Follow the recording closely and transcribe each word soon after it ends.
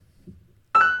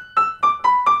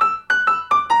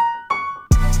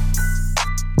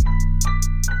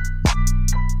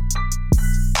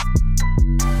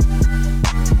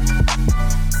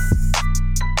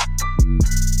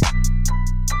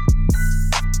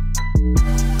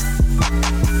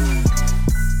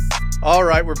All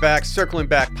right, we're back. Circling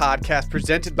Back podcast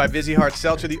presented by Vizzy Hard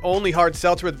Seltzer, the only hard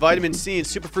seltzer with vitamin C and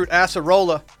superfruit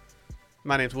acerola.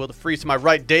 My name's Will DeFreeze. To my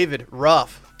right, David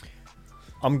Ruff.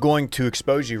 I'm going to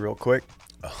expose you real quick.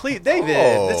 Please, David,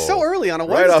 it's so early on a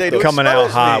Wednesday to Coming out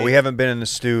expose hot. me. We haven't been in the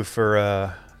stew for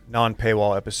a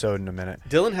non-paywall episode in a minute.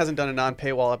 Dylan hasn't done a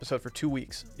non-paywall episode for 2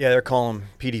 weeks. Yeah, they're calling him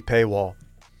PD Paywall.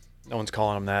 No one's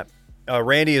calling him that.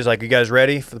 Randy is like, you guys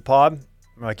ready for the pod?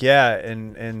 I'm like, yeah.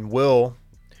 And Will,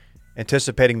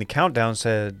 anticipating the countdown,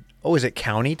 said, oh, is it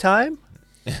county time?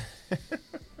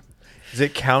 Is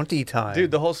it county time?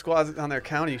 Dude, the whole squad's on their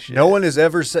county shit. No one has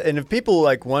ever said, and if people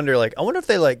like wonder, like, I wonder if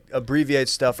they like abbreviate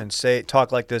stuff and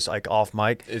talk like this, like off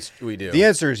mic. We do. The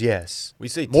answer is yes. We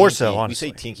say more tinky. so, honestly.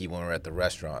 We say tinky when we're at the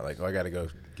restaurant. Like, oh, I got to go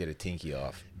get a tinky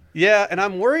off. Yeah, and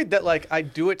I'm worried that like I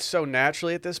do it so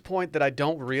naturally at this point that I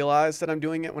don't realize that I'm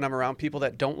doing it when I'm around people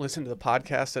that don't listen to the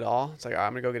podcast at all. It's like,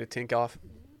 I'm going to go get a tink off.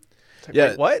 Like, Yeah,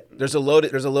 wait, what? There's a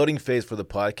loading phase for the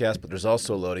podcast, but there's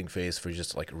also a loading phase for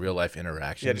just like real life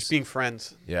interactions. Yeah, just being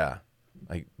friends. Yeah,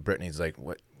 like Brittany's like,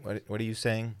 what are you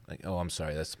saying? Like, oh, I'm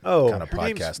sorry, that's Oh. kind of Her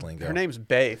podcast lingo. Her name's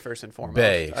Bay, first and foremost.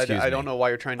 Bay, excuse I me. don't know why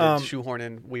you're trying to shoehorn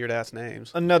in weird-ass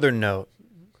names. Another note.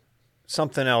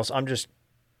 Something else. I'm just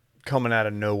coming out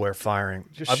of nowhere firing.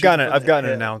 Just I've shoot got from an the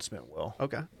hip. announcement, Will.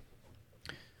 Okay.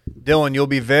 Dylan, you'll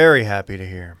be very happy to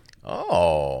hear.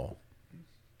 Oh,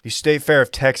 The State Fair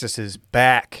of Texas is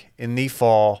back in the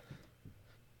fall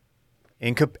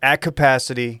at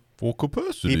capacity, Full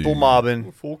capacity. people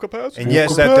mobbing. Full capacity. And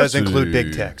yes, that does include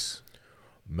Big Tex.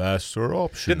 Master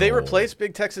option. Did they replace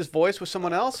Big Tex's voice with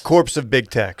someone else? Corpse of Big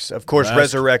Tex. Of course, Mask-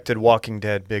 resurrected Walking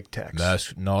Dead Big Tex.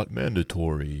 Mask not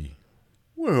mandatory.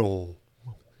 Well,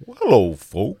 Hello,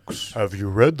 folks. have you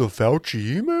read the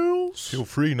Fauci emails? Feel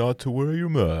free not to wear your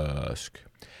mask.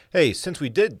 hey, since we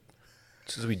did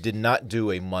not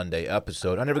do a Monday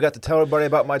episode, I never got to tell everybody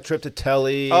about my trip to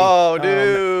Telly. Oh,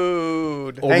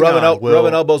 dude. Or Hang rubbing, on, Will.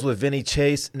 rubbing elbows with Vinny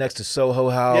Chase next to Soho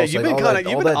House. Yeah, you've been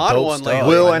on one lately.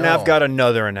 Will, I and know. I've got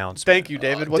another announcement. Thank you,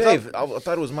 David. What's Dave, up? I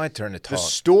thought it was my turn to The talk.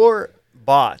 store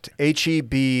bought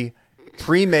HEB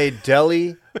pre-made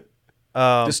deli This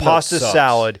note pasta sucks.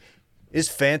 salad is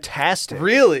fantastic.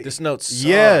 Really? This note sucks.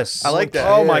 Yes. I like that.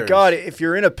 Oh, my cares? God. If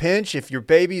you're in a pinch, if your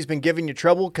baby's been giving you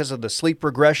trouble because of the sleep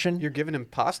regression, You're giving him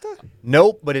pasta?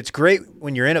 nope. But it's great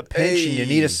when you're in a pinch and you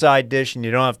need Hey. a side dish and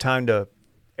you don't have time to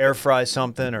air fry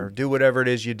something or do whatever it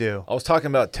is you do. I was talking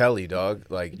about Telly, dog.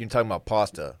 Like, you're talking about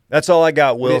pasta. That's all I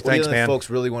got, Will. What do you Thanks, think man. folks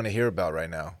really want to hear about right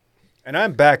now? And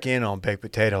I'm back in on baked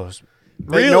potatoes. Make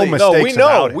Really? no No, mistakes we know.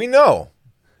 about it. We know.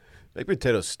 Baked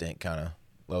potatoes stink, kind of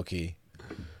low-key.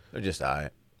 They're just all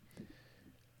right.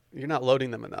 You're not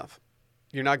loading them enough.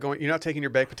 You're not taking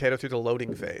your baked potato through the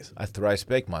loading phase. I thrice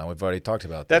bake mine. We've already talked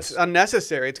about That's this.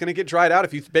 unnecessary. It's going to get dried out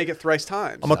if you bake it thrice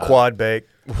times. I'm a quad bake.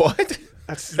 What?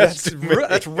 That's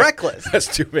reckless.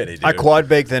 That's too many, dude. I quad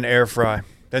bake, then air fry,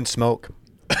 then smoke.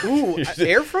 Ooh,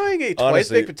 air frying a twice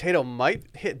Honestly- baked potato might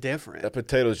hit different. That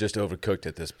potato's just overcooked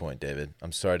at this point, David.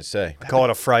 I'm sorry to say. I call it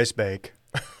a fries bake.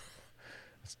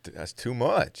 That's too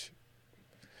much.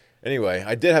 Anyway,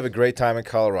 I did have a great time in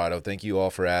Colorado. Thank you all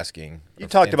for asking. You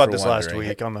talked and about for this last wondering.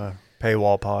 week on the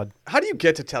paywall pod. How do you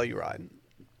get to Telluride?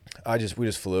 We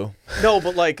just flew. No,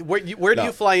 but like, where do No.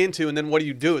 you fly into, and then what do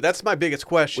you do? That's my biggest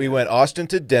question. We went Austin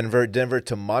to Denver, Denver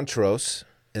to Montrose,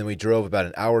 and we drove about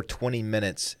an hour, 20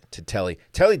 minutes to Telly.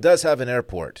 Telly does have an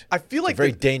airport. I feel like It's a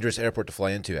very dangerous airport to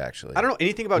fly into, actually. I don't know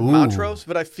anything about Ooh. Montrose,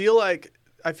 but I feel like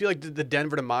the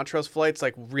Denver to Montrose flight's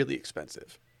like really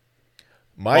expensive.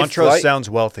 My Montrose flight, sounds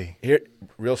wealthy. here,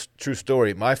 true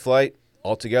story. My flight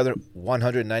altogether,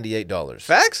 $198.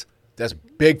 Facts? That's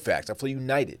big facts. I flew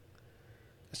United.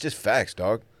 It's just facts,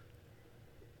 dog.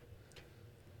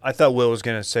 I thought Will was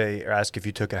going to say or ask if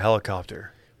you took a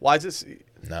helicopter. Why is this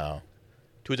No.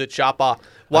 to the chopper?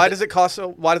 Why does it cost so?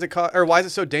 Why does it cost? Or why is it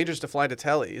so dangerous to fly to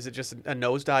Telly? Is it just a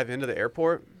nosedive into the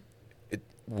airport?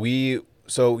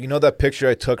 So you know that picture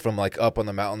I took from like up on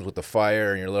the mountains with the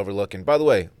fire and you're overlooking. By the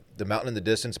way, the mountain in the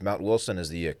distance, Mount Wilson, is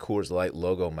the Coors Light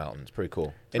logo mountain. It's pretty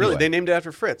cool. Really, Anyway. they named it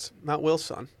after Fritz, Mount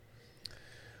Wilson.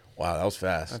 Wow, that was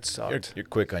fast. That sucked. You're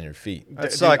quick on your feet. That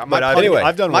Dude, sucked, my but I've, pun- anyway,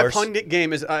 I've done My worse. pundit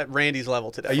game is at Randy's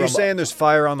level today. Are you saying there's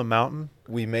fire on the mountain?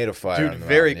 We made a fire. Dude, on the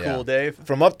very mountain, cool, yeah. Dave.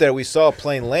 From up there, we saw a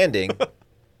plane landing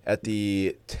at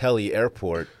the Telly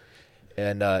Airport,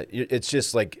 and it's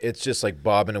just like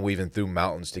bobbing and weaving through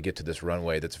mountains to get to this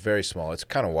runway that's very small. It's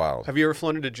kind of wild. Have you ever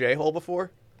flown into J-Hole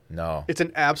before? No, It's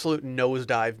an absolute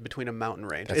nosedive between a mountain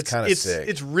range. That's kinda it's sick.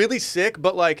 It's really sick,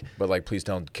 but like, but like, please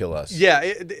don't kill us. yeah,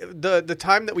 the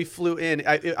time that we flew in,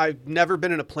 I've never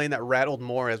been in a plane that rattled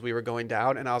more as we were going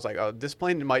down, and I was like, oh, this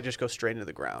plane might just go straight into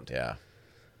the ground. Yeah.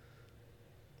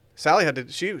 Sally had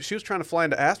to. She was trying to fly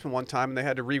into Aspen one time, and they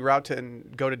had to reroute to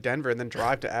and go to Denver and then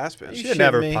drive to Aspen. She You didn't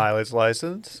have her shitting me? pilot's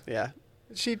license. Yeah,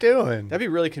 What's she doing? that'd be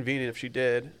really convenient if she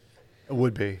did. It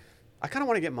would be. I kind of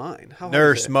want to get mine. How hard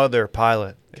Nurse, is it? mother,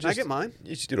 pilot. Can I get mine?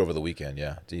 You should do it over the weekend.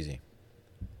 Yeah, it's easy.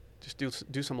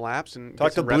 Just do some laps and Talk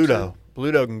get to some reps in? Bluto.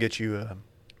 Bluto can get you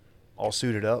all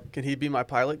suited up. Can he be my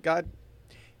pilot guide?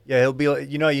 Yeah, he'll be.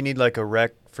 You know, you need like a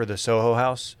rec for the Soho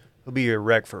House. He'll be your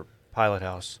rec for Pilot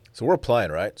House. So we're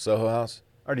applying, right? Soho House.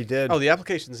 Already did. Oh, the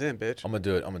application's in, bitch. I'm gonna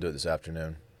do it. I'm gonna do it this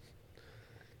afternoon.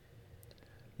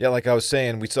 Yeah, like I was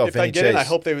saying, we saw If Vinny I get Chase. in, I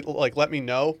hope they would like let me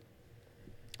know,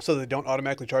 so they don't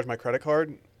automatically charge my credit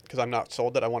card because I'm not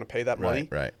sold that I want to pay that money.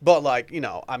 Right. But like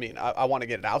I mean, I want to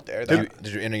get it out there. That-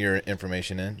 Did you enter your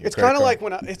information in? Your It's credit kind of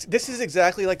card? like when this is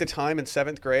exactly like the time in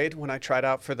 7th grade when I tried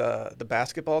out for the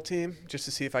basketball team just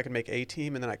to see if I could make A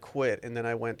team, and then I quit, and then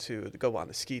I went to go on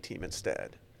the ski team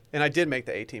instead. And I did make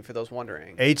the A team for those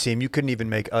wondering. A team. You couldn't even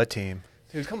make a team.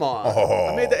 Dude, come on. Oh.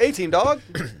 I made the A team, dog.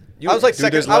 You- I was like dude,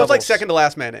 second. there's I was like levels. second to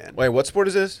last man in. Wait, what sport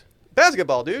is this?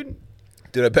 Basketball, dude.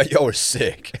 Dude, I bet y'all were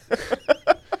sick.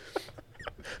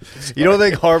 You don't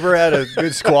think Harbor had a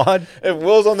good squad? If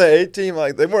Will's on the A team,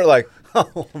 like they weren't like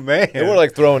Oh man, they were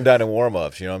like throwing down in warm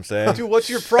ups. You know what I'm saying? Dude, what's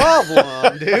your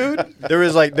problem, dude?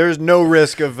 there's no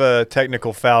risk of a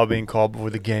technical foul being called before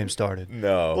the game started.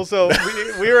 No. Well, so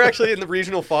we were actually in the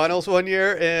regional finals one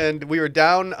year, and we were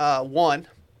down 1,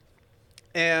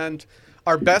 and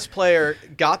our best player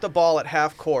got the ball at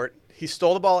half court. He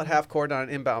stole the ball at half court on an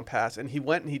inbound pass, and he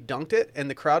went and he dunked it, and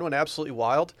the crowd went absolutely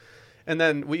wild. And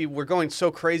then we were going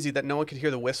so crazy that no one could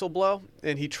hear the whistle blow,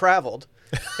 and he traveled.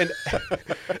 And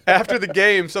after the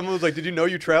game, someone was like, "Did you know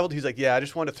you traveled?" He's like, "Yeah, I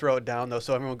just wanted to throw it down though,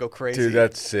 so everyone would go crazy." Dude,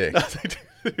 that's sick. I was like,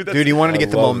 dude, that's- Dude, he wanted to I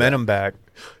get the love momentum back.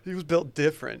 he was built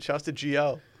different. Shouts to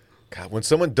Gio. God, when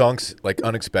someone dunks like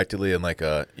unexpectedly in like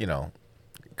a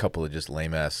couple of just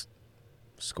lame ass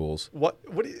schools. What?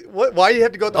 Why do you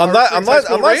have to go to the I'm Harbor not. Springs High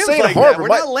School I'm not Rams saying like Harbor. that? We're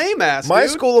My- not lame ass. My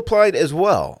dude. school applied as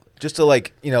well, just to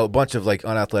like a bunch of like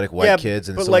unathletic white Yeah, kids,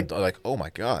 and but, someone like, like, oh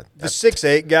my god, The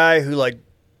 6'8" guy who like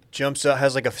jumps up,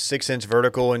 has like a 6-inch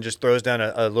vertical and just throws down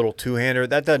a little two-hander.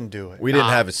 That doesn't do it. we didn't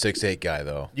have a 6'8" guy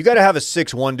though. You got to have a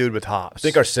 6'1" dude with hops. I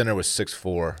think our center was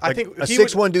 6'4". I like think a he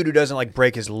 6'1" dude who doesn't like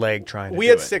break his leg trying to. We do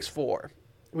had it. 6'4".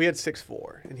 We had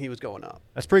 6'4", and he was going up.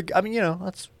 That's pretty. I mean,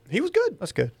 that's He was good.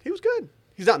 good. He was good.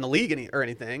 He's not in the league or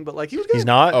anything, but like he was good. He's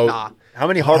not. Oh, Nah. How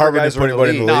many Harvard, Harvard guys didn't are put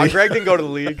in the anybody in league? the Nah, league? Greg didn't go to the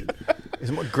league. Is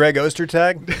it Greg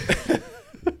Ostertag?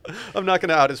 I'm not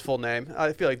gonna out his full name.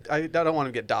 I feel like I don't want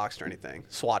him to get doxxed or anything.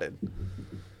 Swatted.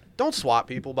 Don't swat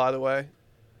people, by the way.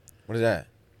 What is that?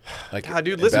 Like, God,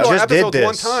 dude, in listen to our basketball? Just did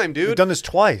episodes this. one time, dude. We've done this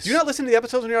twice. Do you not listen to the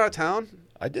episodes when you're out of town?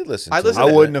 I did listen. I to listened them.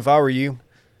 I to wouldn't if I were you.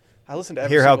 I listened to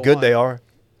every Hear how single good one. they are.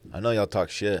 I know y'all talk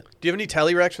shit. Do you have any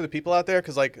Telluride for the people out there?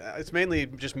 Because like it's mainly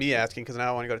just me asking because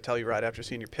now I want to go to Telluride after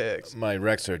seeing your pigs. My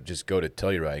recs are just go to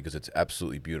Telluride because it's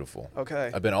absolutely beautiful.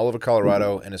 Okay. I've been all over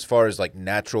Colorado, and as far as like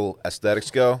natural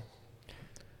aesthetics go,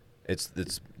 it's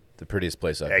the prettiest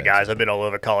place I've been. I've been all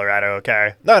over Colorado.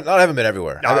 Okay. Not I haven't been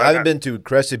everywhere. No, I haven't okay. been to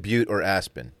Crested Butte or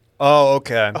Aspen. Oh,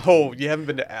 okay. Oh, you haven't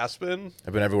been to Aspen?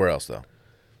 I've been everywhere else though.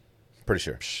 Pretty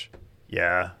sure.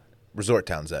 Yeah. Resort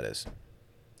towns, that is,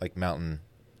 like mountain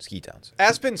ski towns.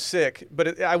 Aspen's sick,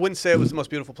 but I wouldn't say it was the most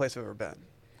beautiful place I've ever been.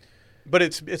 But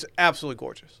it's absolutely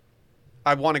gorgeous.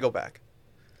 I want to go back.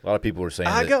 A lot of people were saying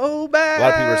I that. go back. A lot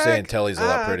of people were saying Telly's a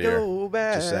lot I prettier. go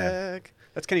back. Just saying.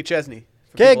 That's Kenny Chesney.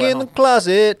 for Keg people at in the home.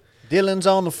 closet. Dylan's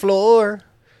on the floor.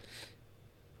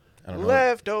 I don't know.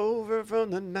 Left over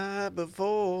from the night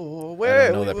before. I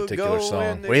Where don't know we that would particular go song.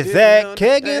 when they With didn't that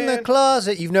keg in the understand.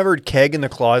 closet. You've never heard keg in the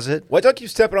closet? Why don't you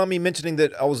stepping on me mentioning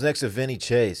that I was next to Vinny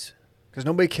Chase? Because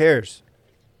nobody cares.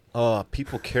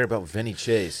 People care about Vinny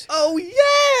Chase. Oh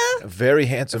yeah. A very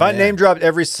handsome If I man. name dropped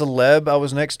every celeb I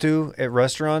was next to at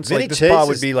restaurants, Vinny like this Chase pod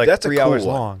would is- be like that's a 3 cool hours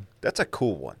one. long. That's a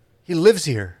cool one. He lives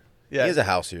here. Yeah. He has a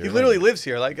house here. He literally lives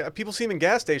here. Like people see him in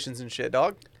gas stations and shit,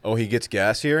 dog. Oh, he gets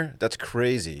gas here? That's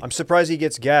crazy. I'm surprised he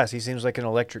gets gas. He seems like an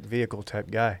electric vehicle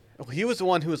type guy. Well, he was the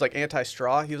one who was like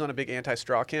anti-straw. He was on a big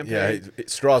anti-straw campaign. yeah,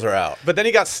 straws are out. But then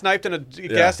he got sniped in a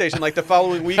gas station like the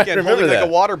following weekend, remember holding like that.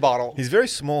 a water bottle. He's very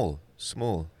small.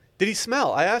 Small. Did he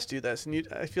smell? I asked you this, and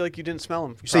I feel like you didn't smell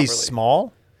him You say he's properly.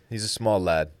 small? He's a small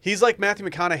lad. He's like Matthew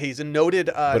McConaughey. He's a noted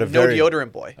a no very-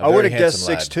 deodorant boy. A I would very have guessed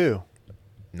handsome lad. 6'2".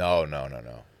 No.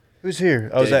 Who's here?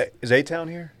 Oh, Dave. is A-Town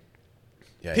here?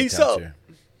 Yeah, Peace counts up. here.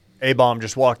 A-Bomb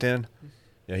just walked in.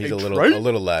 Yeah, he's Hey, a Trey?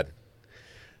 little lad.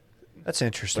 That's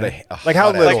interesting. But a like how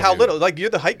hot ass little? Like how dude. little? Like you're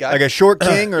the height guy. Like a short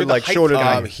king or You're the like height shorter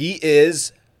guy. than me? He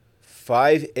is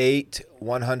 5'8",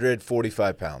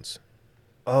 145 pounds.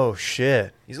 Oh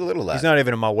shit. He's a little lad. He's not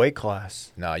even in my weight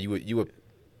class. Nah, you would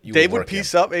Dave would work him.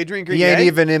 piece up Adrian He Grenier. ain't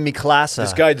even in me class.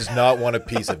 This guy does not want a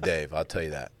piece of Dave. I'll tell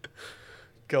you that.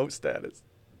 Goat status.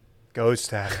 Goat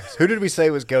status. Who did we say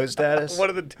was goat status? One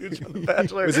of the dudes from The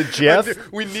Bachelor. Was it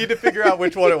Jeff? We need to figure out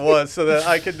which one it was so that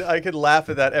I could laugh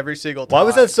at that every single time. Why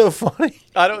was that so funny?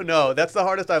 I don't know. That's the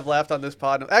hardest I've laughed on this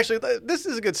pod. Actually, this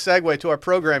is a good segue to our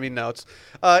programming notes.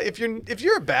 If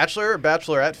you're a Bachelor or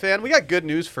Bachelorette fan, we got good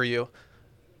news for you.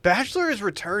 Bachelor is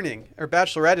returning, or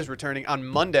Bachelorette is returning on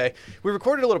Monday. We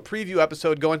recorded a little preview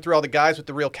episode going through all the guys with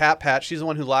the real cat patch. She's the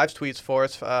one who live tweets for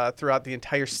us throughout the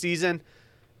entire season.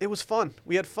 It was fun.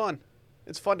 We had fun.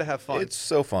 It's fun to have fun. It's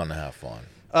so fun to have fun.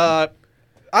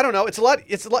 I don't know. It's a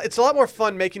lot more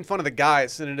fun making fun of the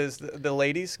guys than it is the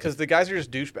ladies because the guys are just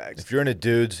douchebags. If you're into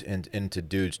dudes and into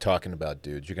dudes talking about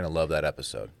dudes, you're gonna love that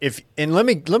episode. Let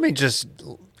me just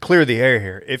clear the air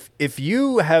here. If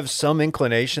you have some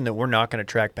inclination that we're not going to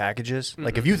track packages,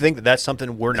 like if you think that that's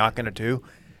something we're not going to do,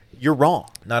 you're wrong.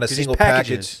 Not a 'Cause these single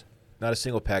packages- Not a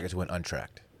single package went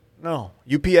untracked. No.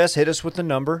 UPS hit us with the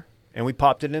number, and we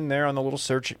popped it in there on the little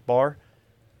search bar,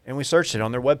 and we searched it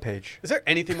on their webpage. Is there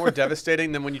anything more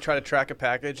devastating than when you try to track a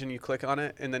package and you click on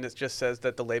it and then it just says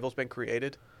that the label's been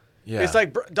created? Yeah, It's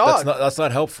like, dog. That's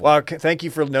not helpful. Well, thank you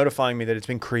for notifying me that it's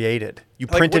been created. You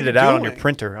Like, printed what are it you out on your doing?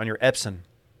 printer, on your Epson.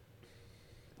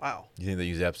 Wow. You think they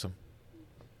use Epsom?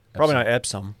 Probably not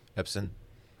Epsom. Epsom.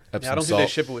 Yeah, I don't think they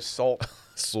ship it with salt.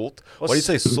 Salt. Well, Why do you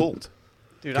say salt?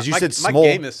 Dude, 'Cause you my, said my small.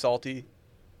 game is salty.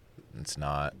 It's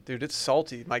not. Dude, it's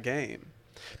salty, my game.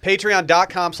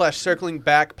 Patreon.com/circling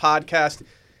back podcast.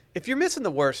 If you're missing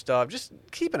the worst stuff, just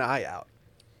keep an eye out.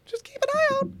 Just keep an eye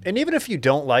out. And even if you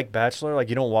don't like Bachelor, like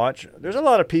you don't watch, there's a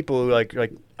lot of people who like I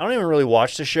don't even really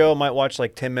watch the show. Might watch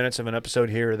like 10 minutes of an episode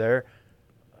here or there.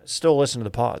 Still listen to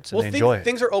the pods and they enjoy it.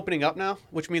 Things are opening up now,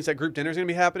 which means that group dinner is going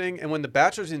to be happening. And when The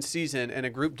Bachelor's in season and a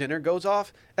group dinner goes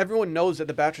off, everyone knows that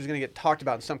The Bachelor's going to get talked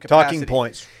about in some capacity. Talking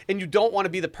points. And you don't want to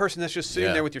be the person that's just sitting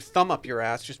Yeah. there with your thumb up your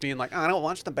ass, just being like, I don't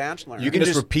watch The Bachelor. You can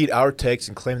just repeat our takes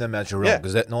and claim them as your Yeah. own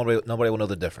because nobody will know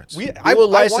the difference. We will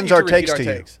license our takes to our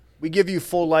you. takes. We give you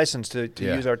full license to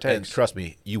Yeah. use our And takes. trust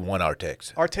me, you want our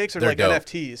takes. Our takes are They're like dope.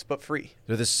 NFTs, but free.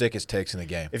 They're the sickest takes in the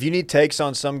game. If you need takes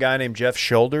on some guy named Jeff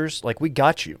Shoulders, like we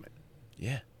got you.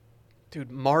 Yeah.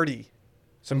 Dude, Marty.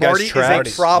 Some Marty guy's is trapped.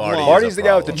 a problem. Marty's the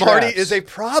guy with the problem. Marty traps. is a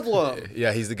problem.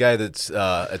 Yeah, he's the guy that's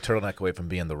a turtleneck away from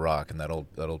being The Rock in that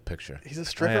old picture. He's a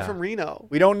stripper Yeah. from Reno.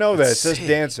 We don't know that. It That's says sick.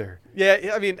 dancer.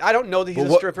 Yeah, I mean, I don't know that he's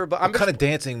Well, a stripper, but I'm what kind of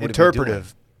dancing would Interpretive. He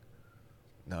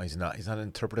be doing? No, he's not. He's not an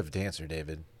interpretive dancer,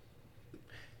 David.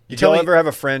 Did tell y'all me- ever have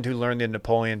a friend who learned the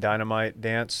Napoleon Dynamite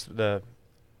dance, the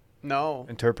No.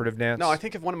 interpretive dance? No, I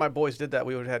think if one of my boys did that,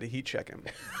 we would have had to heat check him.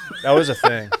 that was a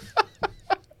thing.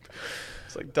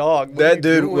 It's like, dog, what are That you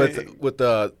dude doing? with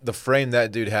the frame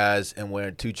that dude has and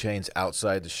wearing 2 chains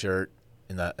outside the shirt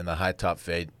in the high top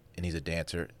fade, and he's a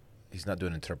dancer. He's not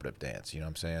doing interpretive dance. You know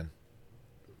what I'm saying?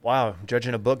 Wow,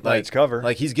 judging a book by its cover.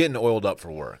 Like he's getting oiled up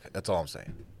for work. That's all I'm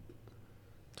saying.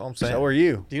 That's all I'm saying. So are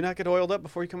you. Do you not get oiled up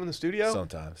before you come in the studio?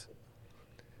 Sometimes.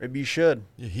 Maybe you should.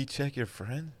 You heat check your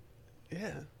friend?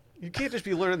 Yeah. You can't just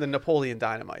be learning the Napoleon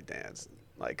Dynamite dance.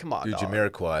 Like, come on, Dude, dog.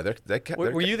 Jamiroquai.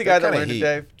 Were you the guy that kinda learned it, heat.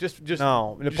 Dave? Just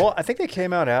No, I think they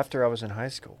came out after I was in high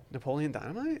school. Napoleon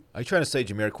Dynamite? Are you trying to say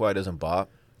Jamiroquai doesn't bop?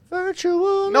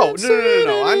 Virtual. No.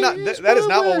 I'm not. That is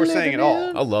not what we're saying at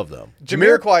all. I love them.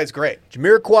 Jamiroquai is great.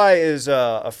 Jamiroquai is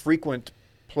a frequent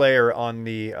player on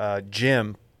the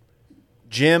gym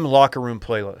locker room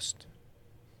playlist.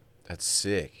 That's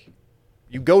sick.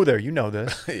 You go there, you know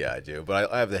this. Yeah, I do.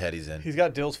 But I have the head he's in. He's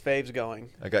got Dill's faves going.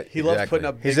 He loves exactly. putting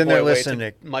up. He's big in there boy weights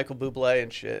listening and Michael Bublé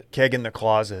and shit. Keg in the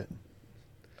closet.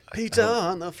 Pizza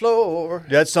on the floor.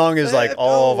 That song is like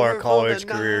all of our Leftover college from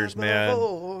the careers, night man.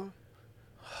 before.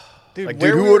 Dude, Like,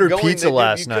 where dude, who we were ordered going, pizza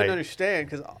last you night? couldn't understand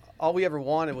because all we ever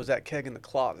wanted was that keg in the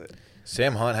closet.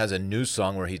 Sam Hunt has a new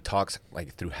song where he talks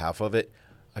like through half of it.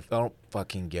 I don't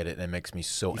fucking get it, and it makes me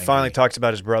so He angry. finally talks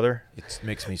about his brother, It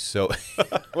makes me so.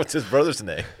 What's his brother's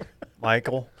name?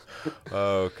 Michael.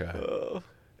 Okay.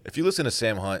 If you listen to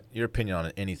Sam Hunt, your opinion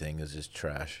on anything is just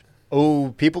trash.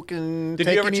 Oh, people can Did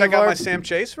take you ever any check of out our my Sam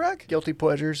Chase rec? guilty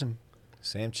pleasures and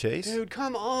Sam Chase? Dude,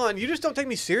 come on. You just don't take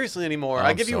me seriously anymore. I'm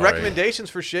I give you sorry. recommendations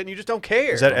for shit and you just don't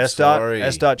care. is that I'm S dot sorry.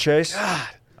 S dot Chase? God.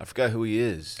 I forgot who he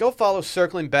is. Go follow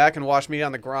Circling Back and watch me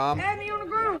on the Grom.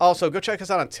 Also, go check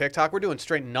us out on TikTok. We're doing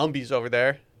straight numbies over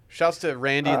there. Shouts to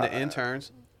Randy and the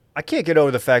interns. I can't get over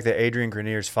the fact that Adrian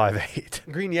Grenier's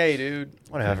 5'8". Grenier, dude.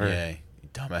 Whatever. Yeah, you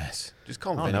dumbass. Just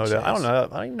call him I don't Vinny know that. I don't Chase. know.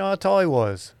 I don't even know how tall he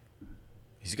was.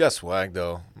 He's got swag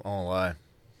though. I won't lie.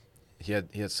 He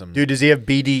had some. Dude, does he have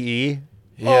BDE?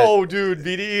 had- Oh, dude,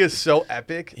 BDE is so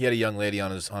epic. He had a young lady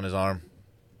on his arm.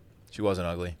 She wasn't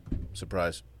ugly.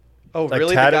 Surprise. Oh, Like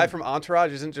really? tatted- The guy from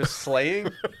Entourage isn't just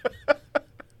slaying?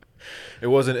 It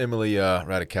wasn't Emily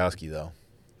Ratajkowski though.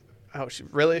 Oh,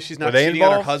 really? She's not Were they cheating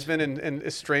on her involved? husband and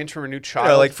estranged from her new child?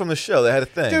 Yeah, like from the show, they had a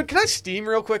thing. Dude, can I steam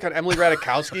real quick on Emily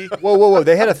Ratajkowski? Whoa.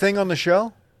 They had a thing on the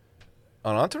show?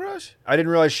 On Entourage? I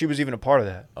didn't realize she was even a part of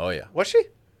that. Oh yeah. Was she?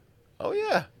 Oh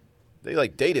yeah. They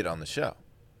like dated on the show.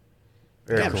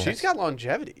 Very Damn, cool. she's got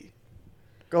longevity.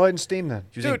 Go ahead and steam then.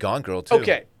 She was in Dude, Gone Girl too.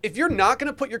 Okay, if you're not going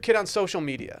to put your kid on social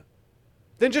media,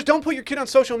 then just don't put your kid on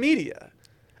social media.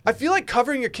 I feel like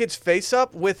covering your kid's face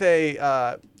up with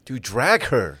a... Dude, drag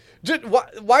her.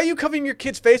 why are you covering your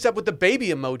kid's face up with the baby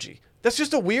emoji? That's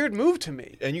just a weird move to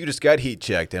me. And you just got heat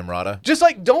checked, Emrata. Just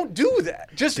like, don't do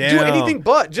that. Just do Damn. anything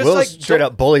but. Just Will's like straight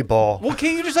don't- up bully ball. Well,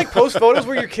 can't you just like post photos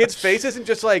where your kid's face isn't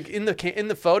just like in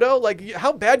the photo? Like,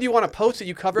 how bad do you want to post it?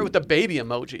 You cover it with the baby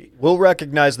emoji. Will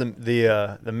recognized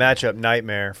the matchup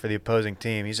nightmare for the opposing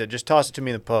team. He said, "Just toss it to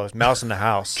me in the post. Mouse in the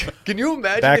house." Can you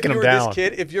imagine Backing if you him were down. this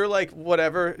kid? If you're like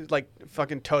whatever, like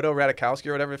fucking Toto Ratajkowski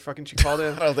or whatever fucking she called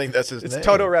him. I don't think that's his It's name.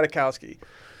 Toto Ratajkowski.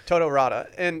 Toto Rada.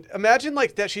 And imagine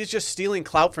like that she's just stealing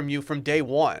clout from you from day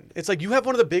one. It's like you have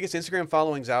one of the biggest Instagram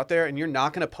followings out there and you're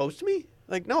not going to post me?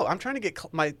 Like, no, I'm trying to get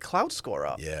my clout score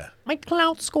up. Yeah. My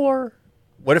clout score.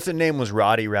 What if the name was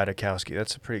Roddy Ratajkowski?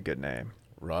 That's a pretty good name.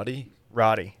 Roddy?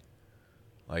 Roddy.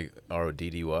 Like Roddy?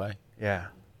 Yeah.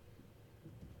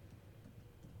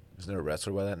 Isn't there a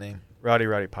wrestler by that name?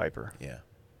 Roddy Piper. Yeah.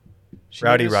 She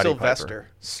Rowdy named her Roddy Sylvester.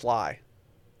 Sly.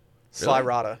 Sly Really?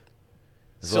 Rada.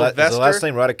 Is the last Sylvester?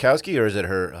 name Ratajkowski or is it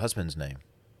her husband's name?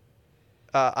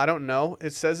 I don't know.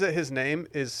 It says that his name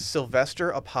is Sylvester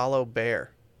Apollo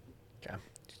Bear. Okay.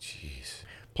 Jeez.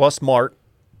 Plus Mark.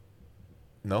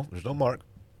 No, there's no Mark.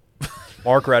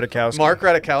 Mark Ratajkowski. Mark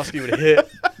Ratajkowski would hit.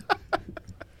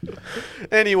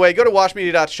 Anyway, go to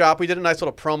washmedia.shop. We did a nice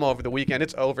little promo over the weekend.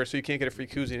 It's over, so you can't get a free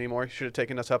koozie anymore. You should have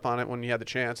taken us up on it when you had the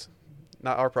chance.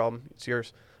 Not our problem. It's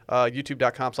yours.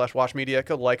 YouTube.com/washmedia.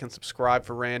 Go like and subscribe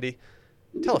for Randy.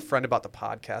 Tell a friend about the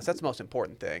podcast. That's the most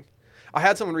important thing. I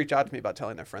had someone reach out to me about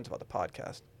telling their friends about the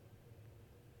podcast.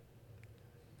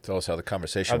 Tell us how the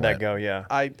conversation How'd that went. go? Yeah.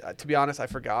 To be honest, I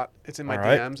forgot. It's in my All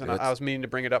right. DMs, and That's- I was meaning to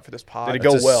bring it up for this pod. Did it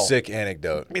That's go a well? sick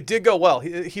anecdote. It did go well.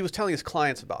 He was telling his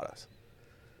clients about us.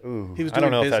 Ooh. He was I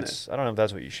don't doing know business. if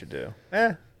that's what you should do.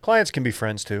 Clients can be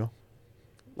friends too.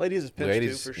 Ladies is pinch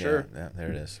Ladies, too, for yeah, sure. Yeah, there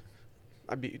it is.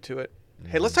 I beat you to it.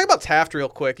 Hey, let's talk about Taft real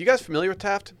quick. You guys familiar with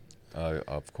Taft?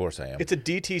 Of course I am. It's a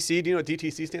DTC. Do you know what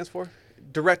DTC stands for?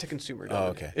 Direct to consumer. Oh,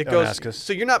 okay. It Don't goes. ask us.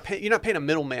 So you're not paying a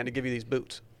middleman to give you these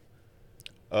boots.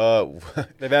 They've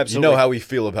you absolutely. know how we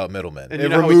feel about middlemen. And They you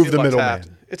know how we removed feel the about middleman. Taft.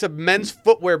 It's a men's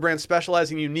footwear brand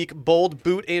specializing in unique, bold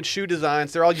boot and shoe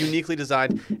designs. They're all uniquely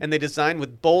designed, and they design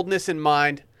with boldness in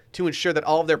mind to ensure that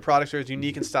all of their products are as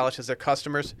unique and stylish as their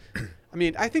customers. I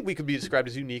mean, I think we could be described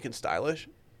as unique and stylish.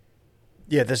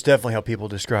 Yeah, that's definitely how people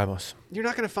describe us. You're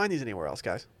not going to find these anywhere else,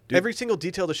 guys. Dude. Every single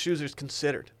detail of the shoes is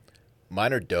considered.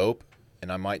 Mine are dope,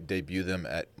 and I might debut them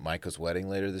at Micah's wedding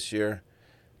later this year.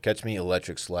 Catch me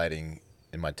electric sliding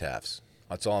in my Tafts.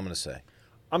 That's all I'm going to say.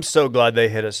 I'm so glad they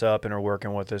hit us up and are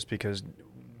working with us because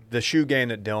the shoe game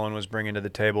that Dylan was bringing to the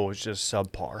table was just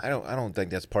subpar. I don't think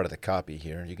that's part of the copy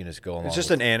here. You can just go along. It's just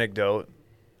with an anecdote.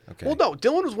 Okay. Well, no,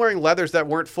 Dylan was wearing leathers that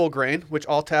weren't full grain, which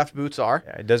all Taft boots are.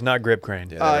 Yeah, it does not grip crane.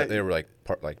 Yeah, they were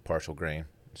like partial grain.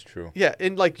 It's true. Yeah,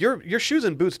 and like your shoes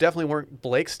and boots definitely weren't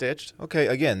Blake stitched. Okay,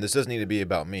 again, this doesn't need to be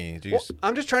about me. Well,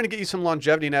 I'm just trying to get you some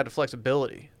longevity and added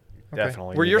flexibility.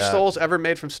 Definitely. Were need your that. soles ever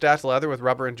made from stacked leather with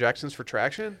rubber injections for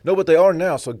traction? No, but they are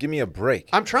now, so give me a break.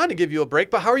 I'm trying to give you a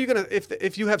break, but how are you gonna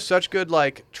if you have such good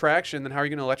like traction, then how are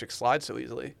you gonna electric slide so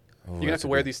easily? You're gonna have that's to a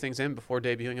wear good- these things in before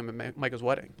debuting them at Micah's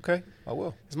wedding. Okay, I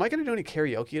will. Is Mike gonna do any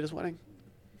karaoke at his wedding?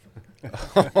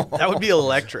 That would be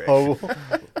electric. Oh,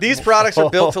 These products are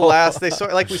built to last.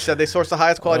 Like we said, they source the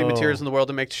highest quality Oh. materials in the world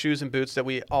to make shoes and boots that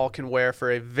we all can wear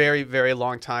for a very, very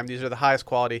long time. These are the highest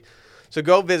quality. So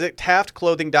go visit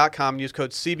taftclothing.com and use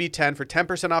code CB10 for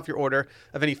 10% off your order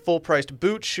of any full-priced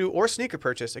boot, shoe, or sneaker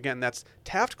purchase. Again, that's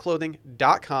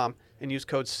taftclothing.com and use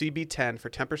code CB10 for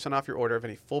 10% off your order of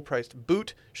any full-priced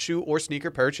boot, shoe, or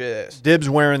sneaker purchase. Dibs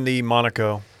wearing the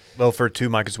Monaco loafer to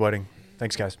Micah's wedding.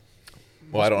 Thanks, guys.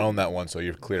 Well, I don't own that one, so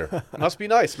you're clear. Must be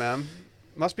nice, man.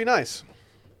 Must be nice.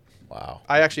 Wow.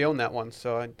 I actually own that one,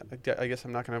 so I guess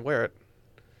I'm not going to wear it.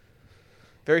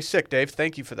 Very sick, Dave.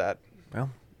 Thank you for that.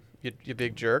 Well, You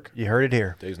big jerk. you heard it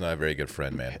here. Dave's not a very good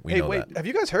friend, man. We Hey, know wait. that. Have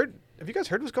you guys heard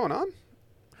what's going on?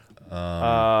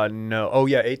 No. Oh,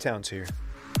 yeah, A-Town's here.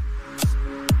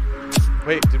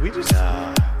 Wait, did we just?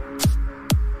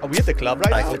 Are we at the club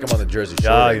right I now? think I'm on the Jersey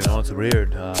Shore. Yeah, right you know, it's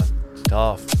weird. It's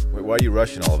tough. now. Wait, why are you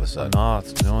rushing all of a I'm sudden?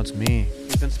 not. No, it's me.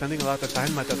 He's been spending a lot of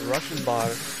time at that Russian bar.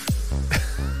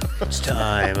 It's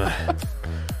time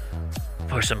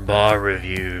for some bar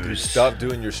reviews. Stop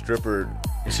doing your stripper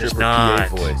This is PA not.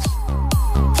 voice.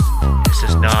 This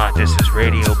is not. This is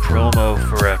radio promo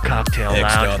for a cocktail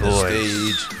Next lounge on the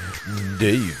voice. stage,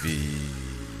 Davey.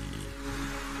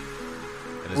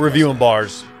 And his We're reviewing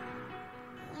bars.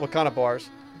 What kind of bars?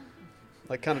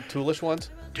 Like kind of toolish ones?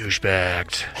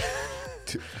 Douchebags.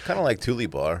 kind of like Thule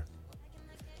Bar.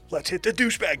 Let's hit the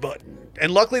douchebag button.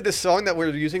 And luckily, this song that we're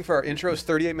using for our intro is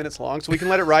 38 minutes long, so we can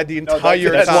let it ride the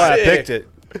entire That's time. why I picked it.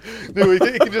 Dude,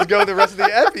 we can just go the rest of the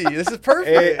epi. This is perfect.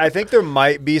 Hey, I think there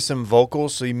might be some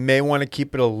vocals, so you may want to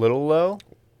keep it a little low.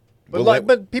 But, What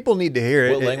but people need to hear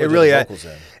it. What It language really are the vocals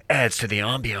in? adds to the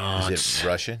ambiance. Is it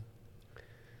Russian?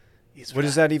 What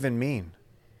does that even mean?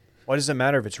 Why does it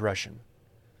matter if it's Russian?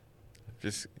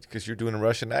 Just because you're doing a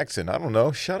Russian accent. I don't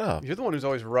know. Shut up. You're the one who's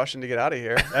always rushing to get out of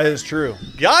here. That is true.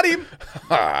 Got him.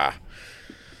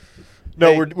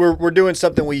 No, Hey. we're doing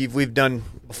something we've done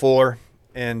before,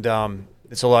 and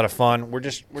it's a lot of fun. We're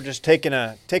just taking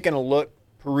a look,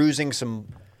 perusing some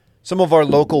of our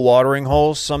local watering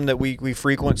holes, some that we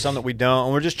frequent, some that we don't,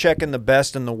 and we're just checking the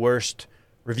best and the worst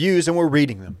reviews, and we're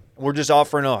reading them. We're just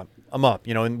offering them up,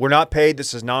 you know, and we're not paid.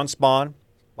 This is non-spawn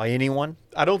by anyone.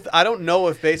 I don't know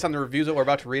if based on the reviews that we're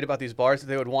about to read about these bars that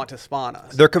they would want to spawn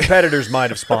us. Their competitors might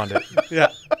have spawned it Yeah.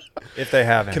 if they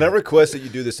haven't. Can I request that you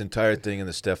do this entire thing in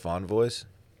the Stefan voice?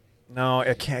 No,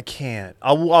 I can't.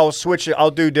 I'll switch it.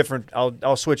 I'll do different.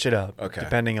 I'll switch it up. Okay.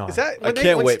 Depending on. Is that I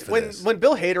can't wait for this. When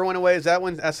Bill Hader went away, is that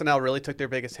when SNL really took their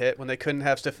biggest hit? When they couldn't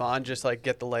have Stefan just like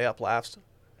get the layup laughs?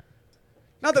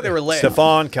 Not that they were late.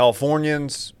 Stefan,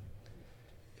 Californians,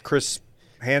 Chris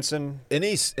Hansen.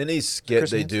 Any skit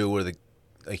Chris they Hansen? do where that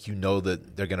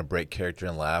they're gonna break character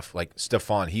and laugh. Like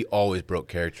Stefan, he always broke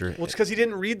character. Well, it's because he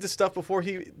didn't read the stuff before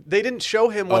they didn't show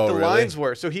him what Oh, the really? lines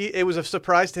were, so it was a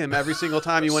surprise to him every single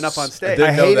time he went up on I stage.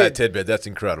 didn't know that hated- tidbit. That's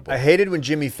incredible. I hated when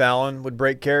Jimmy Fallon would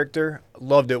break character.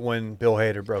 Loved it when Bill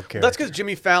Hader broke character. That's because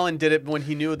Jimmy Fallon did it when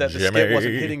he knew that the skit Jimmy.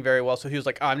 wasn't hitting very well, so he was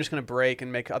like, I'm just gonna break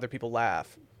and make other people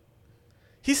laugh.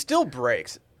 He still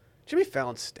breaks. Jimmy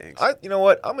Fallon stinks. You know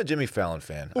what? I'm a Jimmy Fallon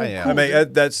fan. I am. I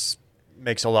mean, that's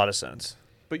makes a lot of sense.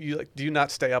 But do you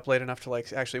not stay up late enough to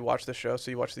actually watch the show?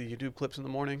 So you watch the YouTube clips in the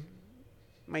morning?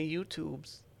 My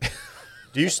YouTubes.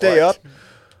 Do you stay What? up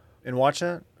and watch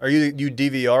that? Or you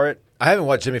DVR it? I haven't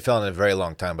watched Jimmy Fallon in a very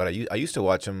long time, but I used to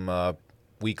watch him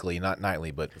weekly, not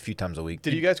nightly, but a few times a week.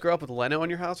 Did you guys grow up with Leno in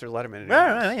your house or Letterman in your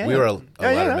house? We were a Yeah,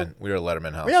 yeah. Letterman. We were a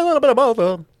Letterman house. Yeah, a little bit of both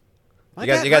of them. My You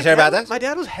guys dad- hear my dad about was- this? My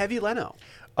dad was heavy Leno.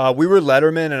 We were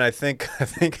Letterman, and I think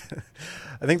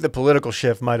the political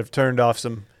shift might have turned off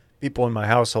some people in my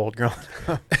household growing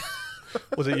up.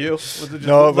 Was it you? Was it just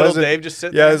No, it little wasn't. Dave just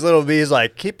sitting Yeah, there? his little B is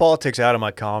like, keep politics out of my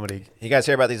comedy. You guys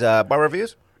hear about these bar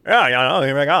reviews? Yeah,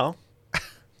 here we go.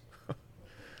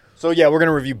 So yeah, we're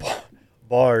gonna review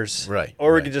bars, Right,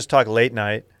 Or we right. could just talk late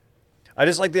night. I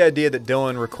just like the idea that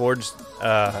Dylan records.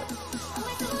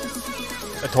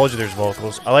 I told you there's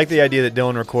vocals. I like the idea that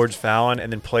Dylan records Fallon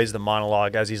and then plays the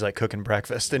monologue as he's like cooking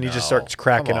breakfast, and he just starts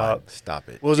cracking Come on, up. Stop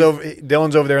it.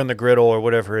 Dylan's over there on the griddle or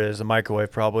whatever it is, the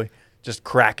microwave probably, just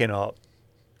cracking up.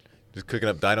 Just cooking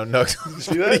up Dino Nugs.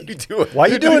 see What that? are you doing? Why are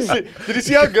you doing? Did you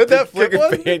see how good that flip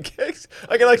Cooking was? pancakes?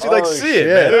 I can actually Holy see shit. it,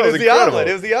 man. It That was was the incredible. omelet.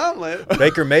 It was the omelet.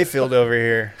 Baker Mayfield over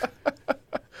here.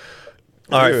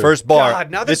 All right, first bar. God,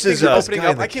 now that this things is are opening guy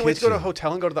in up, the I can't wait to go to a kitchen.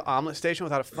 hotel and go to the omelet station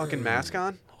without a fucking mask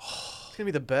on. It's gonna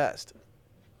be the best.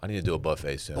 I need to do a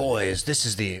buffet soon. boys. This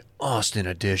is the Austin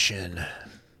edition.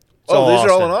 It's Oh, these are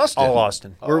all in Austin? All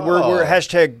Austin. We're Oh.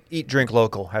 hashtag eat drink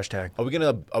local hashtag. Are we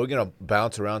gonna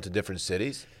bounce around to different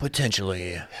cities?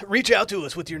 Potentially. Reach out to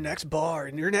us with your next bar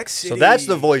in your next city. So that's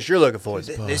the voice you're looking for.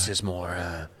 This is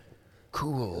more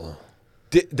cool.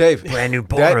 Dave, Brand new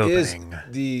bar that opening. is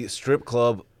the strip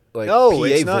club No, PA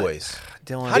it's not. voice.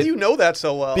 Dylan, How do you know that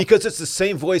so well? Because it's the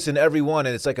same voice in every one,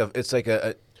 and it's like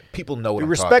a people know what we I'm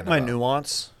respect talking my about.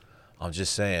 nuance. I'm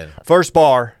just saying. First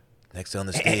bar, Next on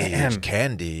the stage,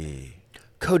 Candy.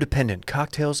 codependent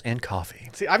cocktails and coffee.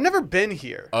 See, I've never been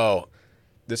here. Oh,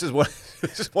 this is one.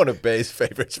 This is one of Bay's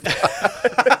favorite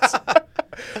spots.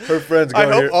 Her friends go I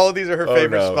hope here. all of these are her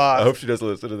favorite no. spots. I hope she doesn't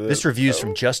listen to this. This review's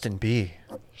from Justin B.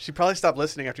 She probably stopped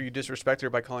listening after you disrespected her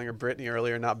by calling her Brittany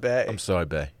earlier, not Bay. I'm sorry,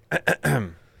 Bay.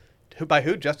 Who by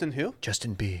who? Justin who?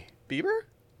 Justin B. Bieber?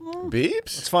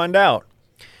 Beeps. Let's find out.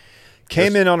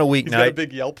 Came in on a He's got a weeknight.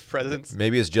 big Yelp presence.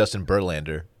 Maybe it's Justin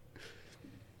Berlander.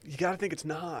 You gotta think it's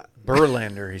not.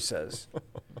 Berlander, he says.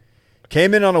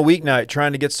 Came in on a weeknight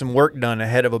trying to get some work done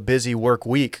ahead of a busy work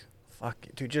week. Fuck,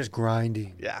 dude, just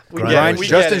grinding. Yeah.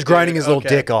 Justin's grinding his little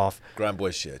dick off. Grind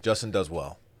boy shit. Justin does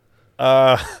well.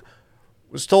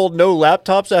 Was told no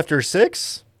laptops after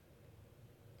 6.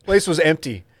 Place was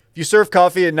empty. If you serve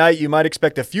coffee at night, you might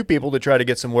expect a few people to try to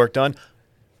get some work done.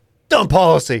 Dumb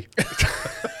policy.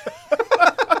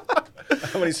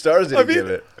 How many stars did he give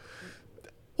it?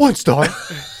 1 star.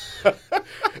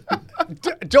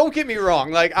 Don't get me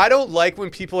wrong. Like, I don't like when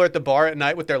people are at the bar at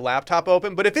night with their laptop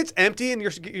open. But if it's empty and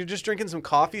you're just drinking some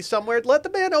coffee somewhere, let the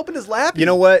man open his laptop. You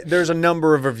know what? There's a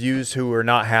number of reviews who are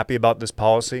not happy about this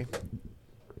policy.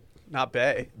 Not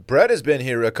Bay. Brett has been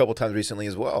here a couple times recently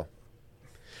as well.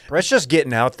 Brett's just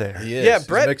getting out there. He is. Yeah, He's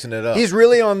Brett- mixing it up. He's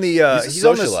really on the He's a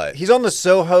on the socialite. he's on the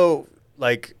Soho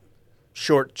like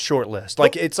short list.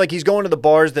 Like it's like he's going to the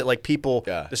bars that like people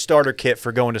Yeah. the starter kit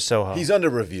for going to Soho. He's under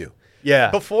review.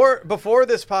 yeah. Before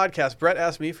this podcast, Brett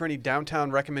asked me for any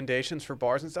downtown recommendations for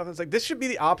bars and stuff. And it's like, this should be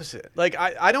the opposite. Like,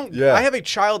 I don't. Yeah. I have a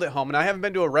child at home, and I haven't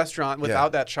been to a restaurant without Yeah.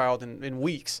 that child in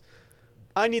weeks.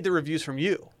 I need the reviews from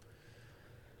you.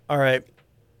 All right.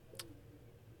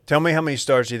 Tell me how many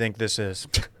stars you think this is.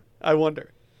 I wonder.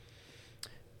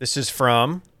 This is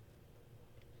from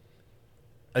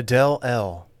Adele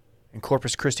L. in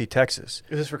Corpus Christi, Texas.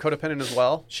 Is this for codependent as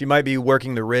well? She might be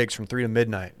working the rigs from 3 to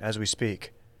midnight as we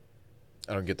speak.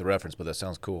 I don't get the reference, but that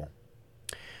sounds cool.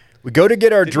 We go to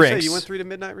get our Did drinks. you say you went 3 to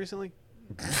midnight recently?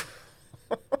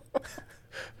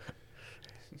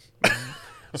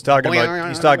 He's talking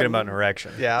about an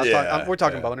erection. Yeah, we're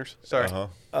talking boners. Sorry.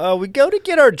 We go to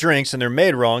get our drinks, and they're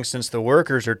made wrong since the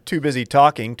workers are too busy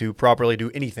talking to properly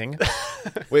do anything.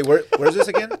 Wait, where's this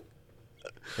again?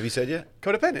 Have you said yet?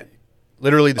 Codependent.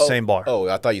 Literally the same bar. Oh,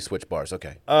 I thought you switched bars.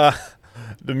 Okay.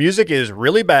 The music is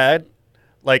really bad.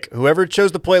 Like, whoever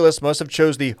chose the playlist must have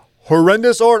chose the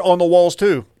horrendous art on the walls,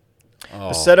 too.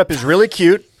 The setup is really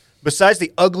cute. Besides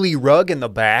the ugly rug in the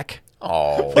back,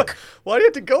 Oh. Why do you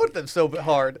have to go with them so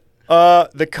hard?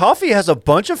 the coffee has a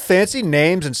bunch of fancy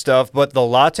names and stuff, but the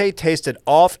latte tasted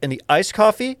off, and the iced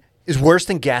coffee is worse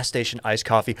than gas station iced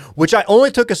coffee, which I only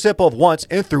took a sip of once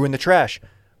and threw in the trash.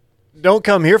 Don't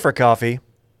come here for coffee.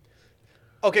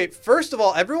 Okay, first of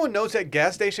all, everyone knows that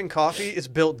gas station coffee is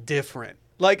built different.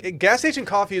 Like, gas station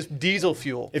coffee is diesel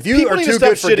fuel. If you People are need to too stop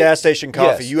good for shitting- gas station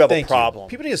coffee, Yes, you have a thank problem.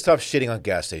 People need to stop shitting on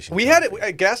gas station. We had it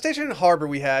at gas station in Harbor.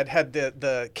 We had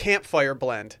the campfire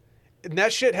blend, and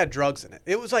that shit had drugs in it.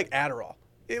 It was like Adderall.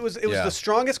 It was Yeah. the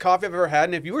strongest coffee I've ever had.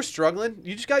 And if you were struggling,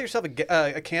 you just got yourself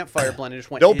a campfire blend and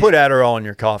just went. Don't put in. Adderall in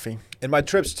your coffee. In my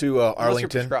trips to Unless you're Arlington,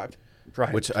 prescribed.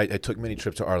 Right. which I took many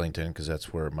trips to Arlington because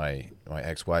that's where my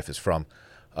ex-wife is from.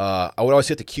 I would always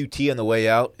hit the QT on the way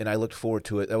out, and I looked forward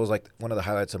to it. That was like one of the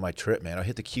highlights of my trip, man. I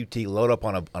hit the QT, load up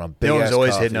on a big No ass one's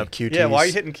always coffee. hitting up QTs. Yeah, why are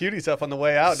you hitting cuties up on the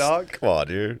way out, dog? Come on,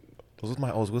 dude. I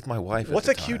was with my wife. What's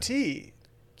at a the time. QT?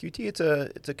 QT?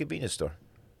 It's a convenience store.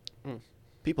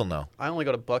 People know. I only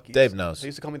go to Buc-ee's. Dave knows. They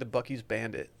used to call me the Buc-ee's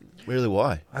Bandit. Really,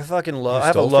 why? I fucking love. You I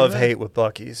have a stole from them? love-hate with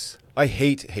Buc-ee's. I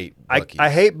hate Buc-ee's. I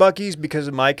hate Buc-ee's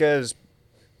because Micah has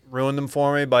ruined them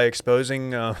for me by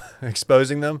exposing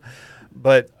them.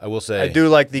 But I will say I do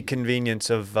like the convenience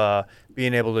of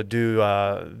being able to do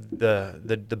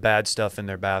the bad stuff in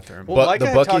their bathroom. Well, But Micah the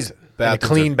had Buc-ee's talked- And a bathrooms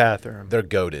clean are, bathroom. they're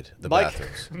goated. The Mike-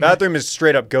 bathrooms. Bathroom is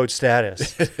straight up goat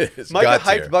status. It's Micah God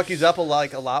hyped tier. Buc-ee's up a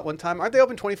lot one time. Aren't they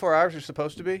open 24 hours? They're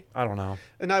supposed to be. I don't know.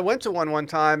 And I went to one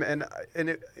time, and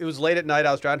it was late at night.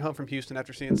 I was driving home from Houston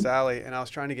after seeing Sally, and I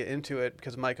was trying to get into it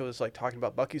because Micah was like talking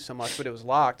about Buc-ee's so much, but it was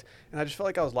locked, and I just felt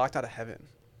like I was locked out of heaven.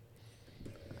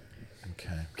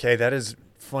 Okay. Okay, that is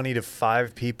funny to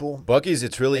 5 people. Buc-ee's,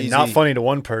 it's really And easy. not funny to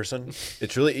one person.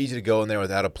 It's really easy to go in there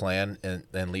without a plan and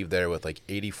then leave there with like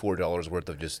 $84 worth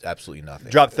of just absolutely nothing.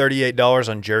 Drop $38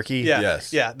 on jerky. Yeah,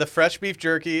 Yes. yeah. The fresh beef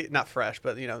jerky, not fresh,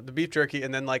 but the beef jerky,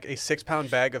 and then like a 6-pound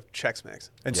bag of Chex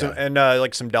Mix, And Yeah. some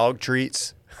like some dog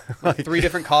treats. 3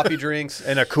 different coffee drinks.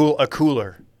 And a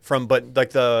cooler from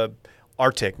like the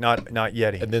Arctic, not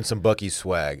Yeti. And then some Buc-ee's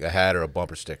swag, a hat or a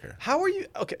bumper sticker. How are you?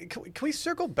 Okay, can we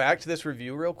circle back to this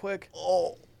review real quick?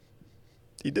 Oh,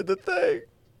 he did the thing.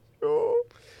 Oh.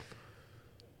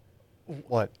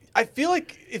 What? I feel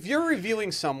like if you're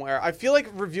reviewing somewhere, I feel like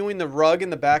reviewing the rug in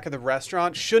the back of the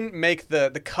restaurant shouldn't make the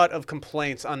cut of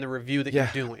complaints on the review that Yeah.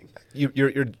 you're doing.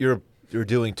 You're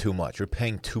doing too much. You're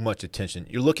paying too much attention.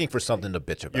 You're looking for something to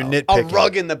bitch about. You're A nitpicking.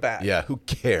 rug in the back. Yeah, who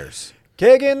cares?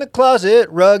 Keg in the closet,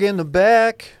 rug in the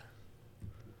back.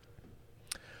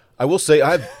 I will say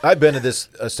I've been to this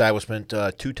establishment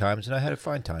 2 times and I had a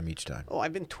fine time each time. Oh,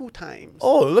 I've been 2 times.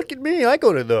 Oh, look at me. I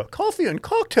go to the coffee and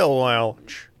cocktail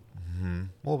lounge.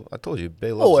 Well, I told you,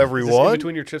 Bay loves Oh, it. Is this in everyone.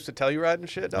 between your trips to Telluride and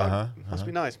shit, dog? Uh-huh, Must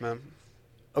be nice, man.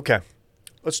 Okay.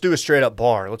 Let's do a straight up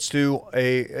bar. Let's do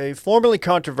a formerly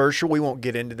controversial. We won't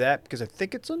get into that because I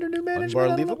think it's under new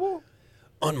management. Unbelievable.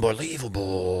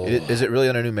 Unbelievable. Is it really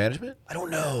under new management? I don't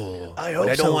know. I But hope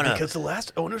don't so wanna- because the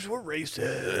last owners were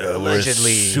racist.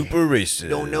 Allegedly. Super racist.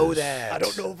 Don't know that. I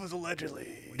don't know if it was allegedly.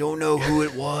 We don't know who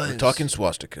it was. Talking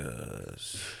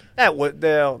swastikas. That was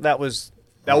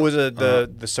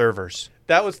the servers.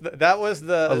 That was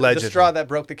the Allegedly. straw that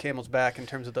broke the camel's back in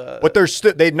terms of the.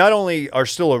 But they not only are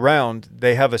still around,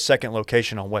 they have a second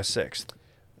location on West 6th,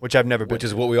 which I've never been. Which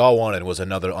is what we all wanted was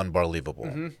another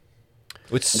unbelievable.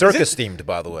 It's circus themed,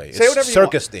 by the way. Say It's whatever you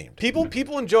circus want. themed.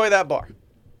 People enjoy that bar.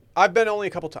 I've been only a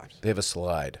couple times. They have a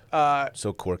slide.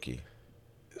 So quirky.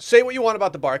 Say what you want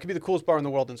about the bar. It could be the coolest bar in the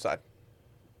world inside.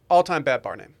 All-time bad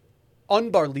bar name.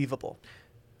 Unbelievable.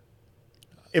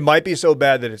 It might be so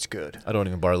bad that it's good. I don't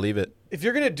even leave it. If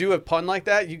you're gonna do a pun like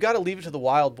that, you got to leave it to the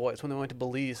Wild Boys when they went to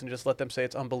Belize and just let them say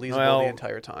it's unbelievable Well, the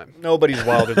entire time. Nobody's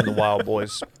wilder than the Wild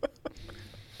Boys.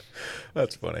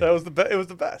 That's funny. That was it was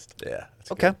the best. Yeah.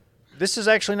 That's Okay. This is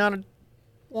actually not a.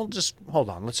 Well, just hold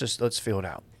on. Let's feel it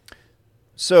out.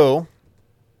 So,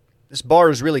 this bar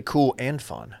is really cool and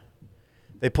fun.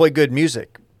 They play good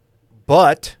music,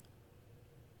 but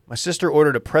my sister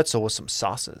ordered a pretzel with some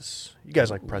sauces. You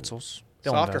guys like pretzels?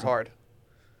 Dylan Soft or doesn't. hard?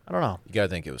 I don't know. You gotta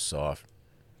think it was soft.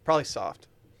 Probably soft.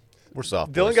 We're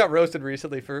soft. Dylan boys. got roasted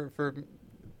recently for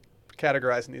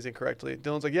categorizing these incorrectly.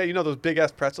 Dylan's like, yeah, you know those big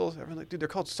ass pretzels? Everyone's like, dude, they're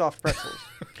called soft pretzels.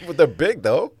 But they're big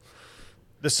though.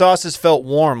 The sauces felt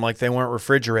warm, like they weren't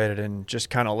refrigerated and just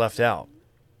kind of left out.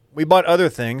 We bought other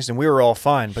things and we were all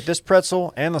fine, but this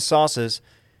pretzel and the sauces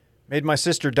made my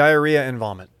sister diarrhea and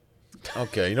vomit.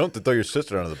 Okay, you don't have to throw your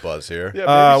sister under the bus here. Yeah, maybe she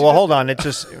Well, did- hold on.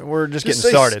 We're just getting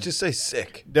started. Just say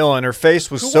sick. Dylan, her face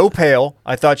was so pale,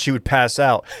 I thought she would pass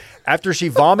out. After she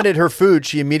vomited her food,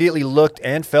 she immediately looked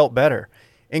and felt better.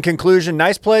 In conclusion,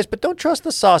 nice place, but don't trust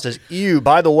the sauces. Ew,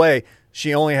 by the way,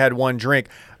 she only had one drink.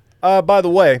 By the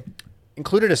way,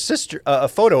 included a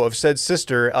photo of said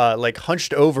sister, like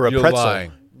hunched over a You're pretzel.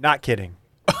 lying. Not kidding.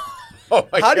 Oh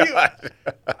my How do god.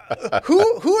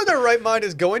 you? Who in their right mind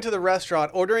is going to the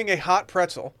restaurant, ordering a hot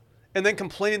pretzel, and then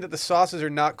complaining that the sauces are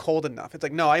not cold enough? It's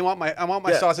like, no, I want my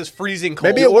Yeah. sauces freezing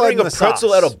cold. Maybe You're it ordering a wasn't the pretzel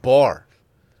sauce. at a bar.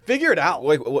 Figure it out.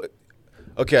 Wait.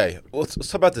 Okay, let's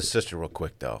talk about the sister real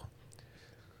quick though.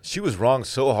 She was wrong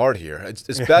so hard here.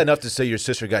 It's bad enough to say your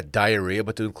sister got diarrhea,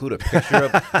 but to include a picture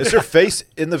of is her face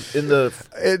in the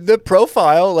The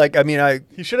profile, like, I mean,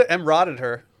 He should have M-Rodded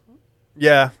her.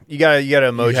 yeah, you gotta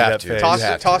emoji have that to. face. You Toss,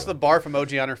 have toss to. the barf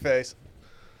emoji on her face.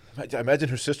 Imagine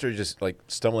her sister just like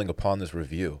stumbling upon this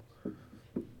review.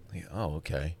 Like, oh,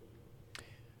 okay.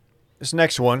 This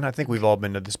next one, I think we've all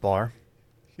been to this bar.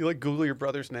 You like Google your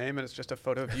brother's name and it's just a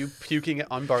photo of you puking at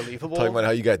Unbelievable. Talking about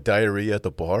how you got diarrhea at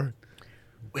the bar.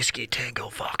 Whiskey Tango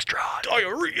Foxtrot.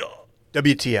 diarrhea.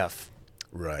 WTF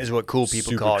Right. is what cool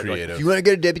people Super call it. Like, creative. you want to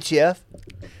get a WTF?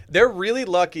 They're really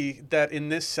lucky that in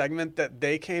this segment that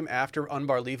they came after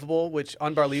Unbelievable, which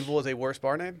Unbelievable is a worse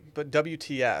bar name, but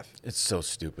WTF. It's so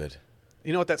stupid.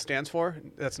 You know what that stands for?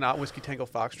 That's not Whiskey Tango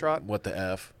Foxtrot. What the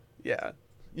F? Yeah.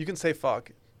 You can say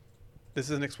fuck. This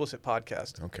is an explicit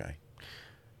podcast. Okay.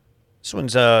 This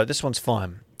one's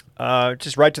fun.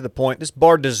 Just right to the point. This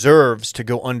bar deserves to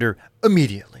go under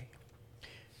immediately.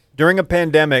 During a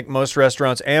pandemic, most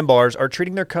restaurants and bars are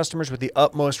treating their customers with the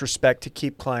utmost respect to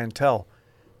keep clientele.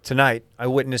 Tonight, I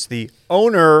witnessed the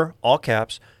owner, all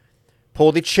caps,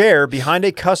 pull the chair behind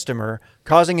a customer,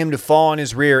 causing him to fall on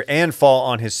his rear and fall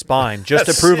on his spine, just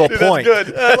to prove a point.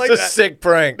 Good. I like That's a that. sick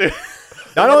prank.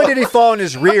 Not only did he fall on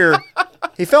his rear,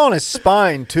 he fell on his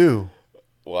spine too.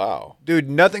 Wow. Dude,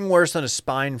 nothing worse than a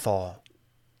spine fall.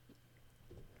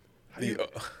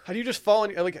 How do you just fall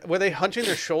in? Like, were they hunching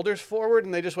their shoulders forward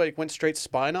and they just like went straight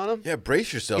spine on them? Yeah,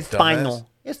 brace yourself, It's dumbass. spinal.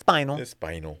 It's spinal. It's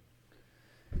spinal.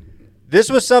 This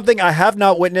was something I have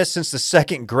not witnessed since the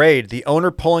second grade. The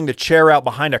owner pulling the chair out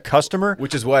behind a customer.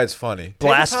 Which is why it's funny.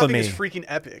 Blasphemy. Tabletop is freaking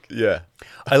epic. Yeah.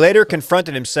 I later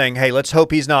confronted him saying, hey, let's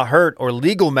hope he's not hurt or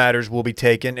legal matters will be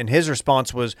taken. And his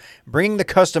response was, bring the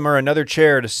customer another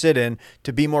chair to sit in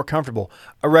to be more comfortable.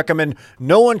 I recommend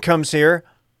no one comes here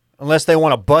unless they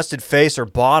want a busted face or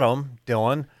bottom,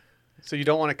 Dylan, So you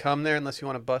don't want to come there unless you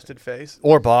want a busted face.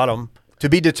 or bottom. To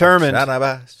be determined,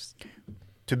 Shanabas.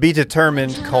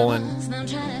 colon.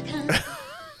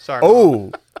 Sorry. Mom.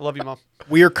 Oh, I love you, Mom.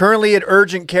 we are currently at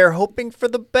urgent care hoping for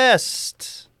the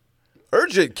best.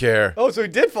 Urgent care. Oh, so he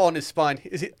did fall on his spine.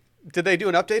 Did they do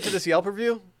an update to this Yelp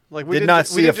review? Like we Did didn't not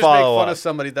just, see we a didn't just make fun follow-up. of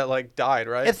somebody that like died,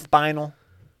 right? It's spinal.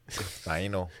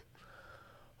 Spinal.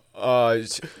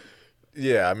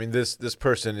 Yeah, I mean this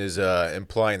person is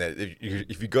implying that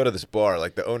if you go to this bar,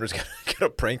 like the owner's gonna gonna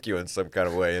prank you in some kind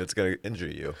of way, and it's gonna injure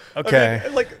you. Okay. I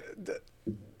mean,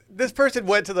 this person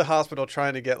went to the hospital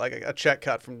trying to get like a check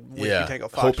cut from Whiskey Tango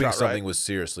Foxtrot, hoping something right? was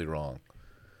seriously wrong.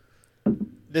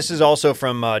 This is also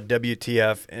from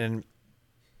WTF, and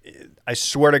I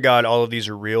swear to God, all of these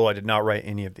are real. I did not write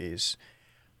any of these.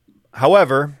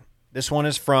 However, this one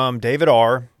is from David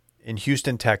R. in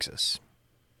Houston, Texas.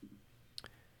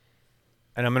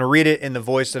 And I'm going to read it in the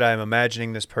voice that I'm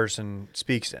imagining this person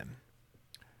speaks in.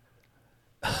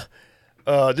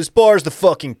 This bar is the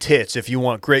fucking tits if you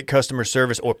want great customer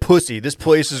service, or pussy. This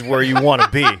place is where you want to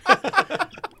be.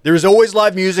 There is always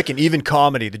live music and even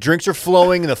comedy. The drinks are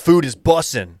flowing and the food is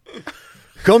bussin'.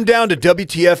 Come down to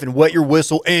WTF and wet your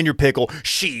whistle and your pickle.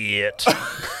 Shit.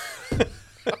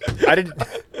 I didn't.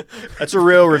 That's a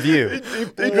real review.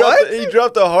 He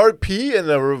dropped a hard P in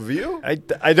the review.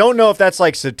 I don't know if that's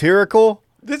like satirical.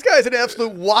 This guy's an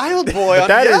absolute wild boy on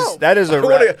But Yelp. that is a.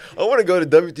 I want to go to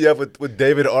WTF with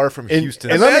David R. from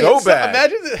Houston. and It's let me- so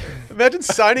bad. Imagine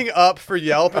signing up for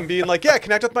Yelp and being like, yeah,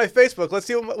 connect with my Facebook. Let's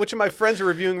see which of my friends are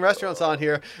reviewing restaurants on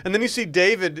here. And then you see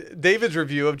David's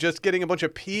review of just getting a bunch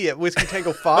of pee at Whiskey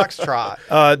Tango Foxtrot.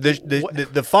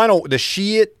 The final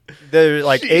shit. They're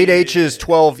like 8 H's,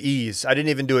 12 E's. I didn't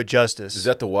even do it justice. Is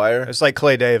that The Wire? It's like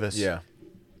Clay Davis. Yeah.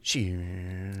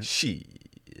 She.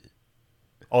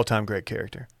 All-time great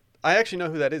character. I actually know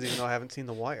who that is, even though I haven't seen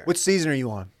The Wire. What season are you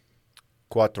on?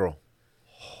 Cuatro.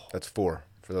 That's 4,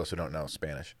 for those who don't know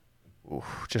Spanish. Ooh,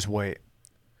 just wait.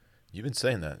 You've been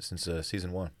saying that since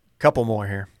season 1. Couple more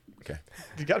here. Okay.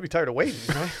 You got to be tired of waiting,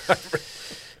 right?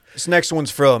 This next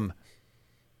one's from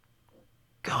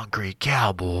Concrete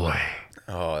Cowboy.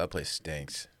 Oh, that place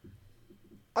stinks.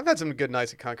 I've had some good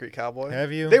nights at Concrete Cowboy.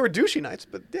 Have you? They were douchey nights,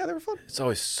 but yeah, they were fun. It's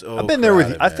always so I've been there with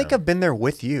you. crowded, I think man. I've been there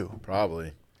with you.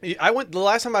 Probably. I went. The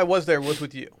last time I was there was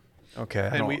with you. Okay.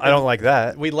 And I don't like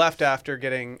that. We left after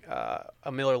getting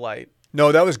a Miller Lite.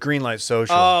 No, that was Greenlight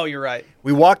Social. Oh, you're right.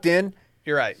 We walked in.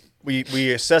 You're right.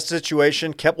 We assessed the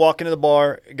situation, kept walking to the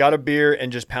bar, got a beer,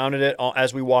 and just pounded it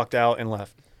as we walked out and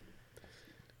left.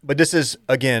 But this is,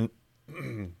 again,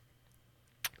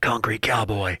 Concrete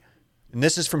Cowboy. And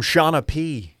this is from Shauna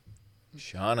P.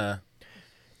 Shauna.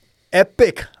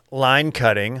 Epic line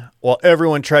cutting while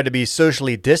everyone tried to be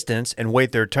socially distanced and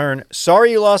wait their turn.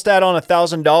 Sorry you lost out on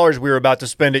 $1,000 we were about to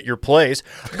spend at your place.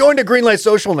 I'm going to Greenlight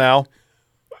Social now.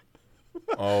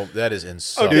 Oh, that is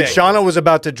insane. Dude, Shauna was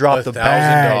about to drop the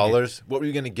bag. $1,000. What were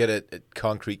you going to get at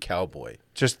Concrete Cowboy?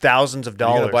 Just thousands of You're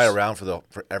dollars. going to buy a round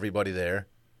for everybody there?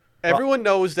 Everyone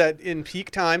knows that in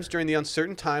peak times, during the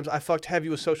uncertain times, I fucked heavy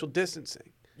with social distancing.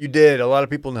 You did. A lot of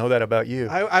people know that about you.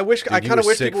 I wish. Dude, I you kind of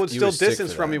were wish sick- people would you still were sick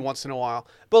distance for from that. me once in a while.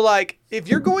 But like, if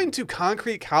you're going to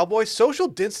Concrete Cowboy, social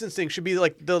distancing should be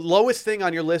like the lowest thing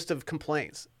on your list of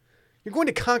complaints. You're going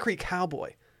to Concrete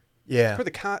Cowboy. Yeah.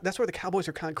 That's where the Cowboys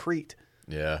are concrete.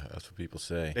 Yeah, that's what people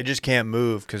say. They just can't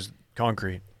move because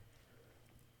concrete.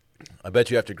 I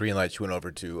bet you after Greenlight, she went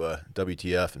over to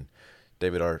WTF and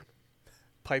David R.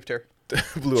 Piped her.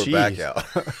 blew her Jeez. back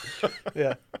out.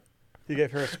 Yeah. He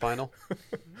gave her a spinal.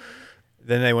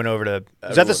 Then they went over to.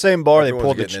 Is that the same bar? They Everyone's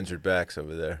pulled getting injured backs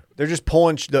over there. They're just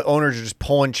pulling. The owners are just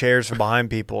pulling chairs from behind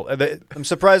people. I'm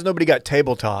surprised nobody got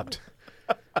tabletopped.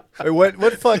 Wait,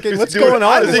 what fucking? What's going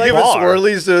on? Is at he this giving bar?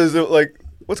 swirlies? Is it like,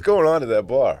 what's going on at that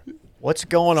bar? What's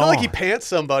going It's not on? like he pants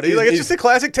somebody. Like, it's He's- just a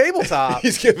classic tabletop.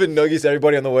 He's giving nuggies to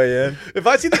everybody on the way in. If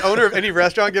I see the owner of any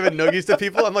restaurant giving noogies to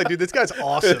people, I'm like, dude, this guy's This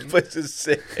awesome. place is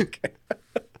sick.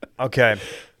 Okay,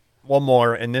 one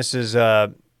more, and this is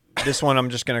this one.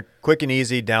 I'm just gonna quick and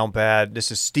easy, down bad.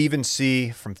 This is Stephen C.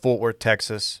 from Fort Worth,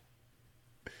 Texas.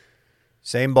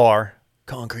 Same bar,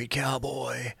 Concrete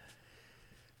Cowboy.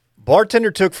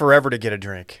 Bartender took forever to get a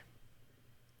drink.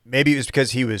 Maybe it was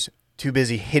because he was too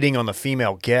busy hitting on the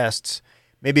female guests.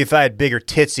 Maybe if I had bigger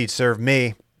tits, he'd serve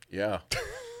me. Yeah,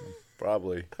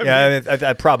 probably. Yeah,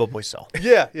 I probably so.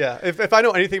 Yeah, yeah. If I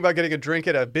know anything about getting a drink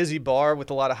at a busy bar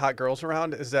with a lot of hot girls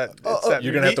around, is that, it's that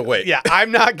You're gonna have to wait. Yeah,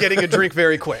 I'm not getting a drink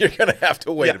very quick. You're gonna have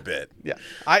to wait Yeah. a bit. Yeah,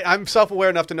 I'm self-aware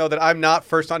enough to know that I'm not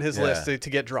first on his Yeah. list to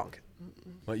get drunk.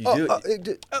 What you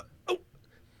do?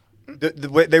 The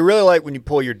way, they really like when you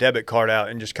pull your debit card out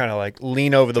and just kind of like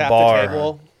lean over the Tap bar, the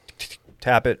table.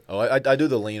 tap it. Oh, I do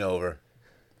the lean over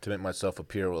to make myself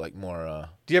appear like more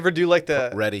Do you ever do like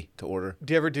the? ready to order.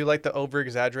 Do you ever do like the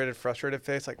over-exaggerated, frustrated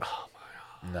face? Like, oh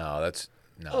No,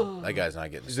 that guy's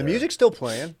not getting. Is the served. music still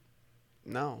playing?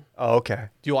 no. Oh, okay.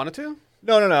 Do you want it to?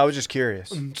 No. I was just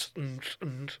curious.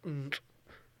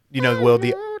 You know, Will,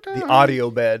 the audio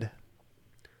bed.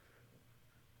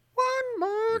 One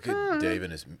more Look at Dave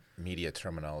and his media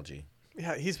terminology.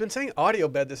 Yeah, he's been saying audio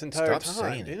bed this entire Stop time.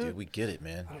 saying it, dude. We get it,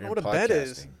 man. I don't You're know in what a bed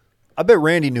is. podcasting. I bet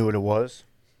Randy knew what it was.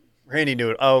 Randy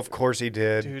knew it. Oh, of course he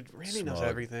did. Dude, Randy knows Smug.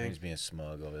 everything. He's being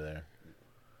smug over there.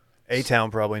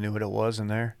 A-Town probably knew what it was in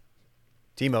there.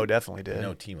 Timo definitely did. I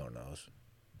know Timo knows.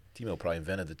 Timo probably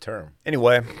invented the term.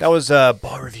 Anyway, that was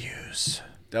bar reviews.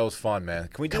 That was fun, man.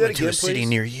 Can we do Coming that to again, a city please?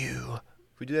 near you. Can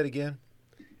we do that again?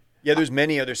 Yeah, there's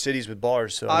many other cities with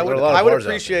bars. So I There would, are a lot of I would bars out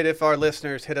appreciate if our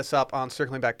listeners hit us up on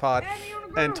Circling Back Pod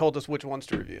and told us which ones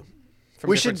to review. From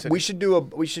we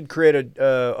different should create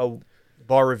a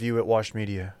bar review at Washed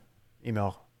Media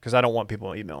email because I don't want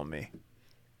people emailing me.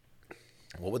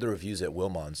 What would the reviews at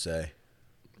Wilmon say?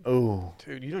 Oh,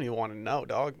 Dude, you don't even want to know,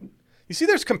 dog. You see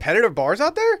there's competitive bars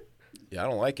out there? Yeah, I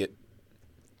don't like it.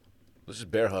 Let's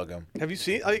just bear hug them. Have you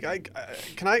seen?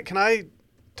 Can I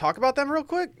talk about them real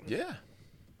quick? Yeah.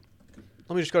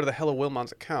 Let me just go to the Hello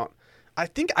Wilmon's account. I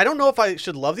don't know if I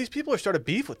should love these people or start a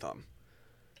beef with them.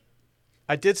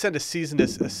 I did send a cease and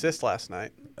desist last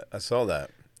night. I saw that.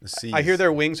 The C's. I hear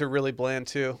their wings are really bland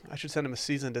too. I should send them a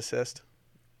cease and desist.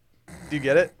 Do you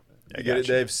get it? You get it,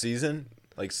 Dave? Season?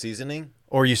 Like seasoning?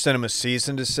 or you send them a cease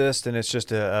and desist, and it's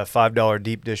just a $5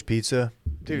 deep dish pizza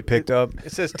you picked up.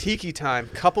 It says Tiki Time.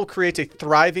 Couple creates a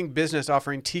thriving business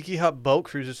offering Tiki Hut boat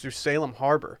cruises through Salem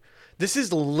Harbor. This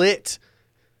is lit.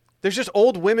 There's just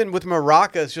old women with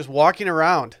maracas just walking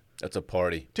around. That's a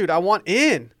party. Dude, I want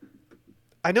in.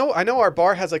 I know our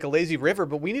bar has like a lazy river,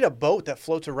 but we need a boat that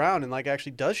floats around and like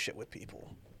actually does shit with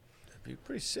people. That'd be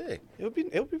pretty sick. It would be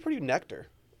pretty nectar.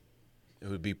 It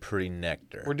would be pretty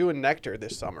nectar. We're doing nectar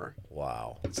this summer.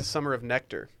 Wow. It's the summer of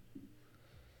nectar.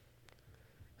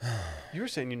 You were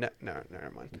saying no,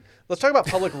 never mind. Let's talk about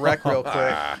public rec real quick.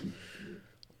 Guys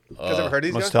ever heard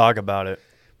these Let's guys? talk about it.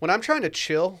 When I'm trying to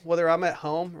chill, whether I'm at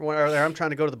home or whether I'm trying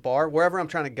to go to the bar, wherever I'm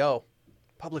trying to go,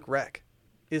 public rec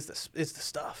is the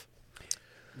stuff.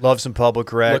 Love some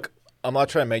public rec. Look, I'm not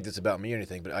trying to make this about me or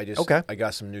anything, but I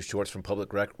got some new shorts from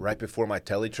Public Rec right before my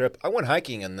telly trip. I went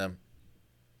hiking in them,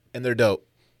 and they're dope.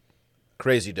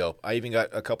 Crazy dope. I even got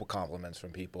a couple compliments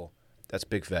from people. That's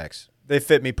big facts. They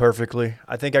fit me perfectly.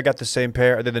 I think I got the same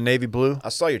pair. Are they the navy blue? I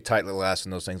saw your tight little ass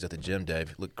in those things at the gym, Dave.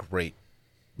 You look great.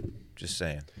 Just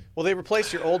saying. Well, they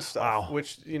replaced your old stuff, Wow.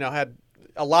 which had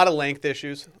a lot of length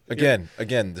issues. Again,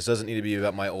 this doesn't need to be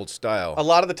about my old style. A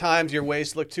lot of the times your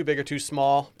waist looked too big or too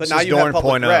small, but This now is you have Dorn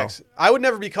public 0.0. recs. I would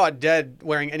never be caught dead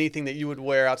wearing anything that you would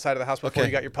wear outside of the house before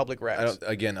you got your public recs.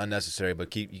 Again, unnecessary,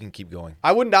 but you can keep going.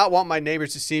 I would not want my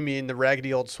neighbors to see me in the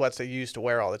raggedy old sweats they used to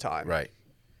wear all the time. Right.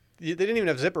 They didn't even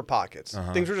have zipper pockets.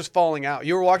 Things were just falling out.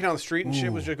 You were walking down the street and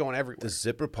shit was just going everywhere, The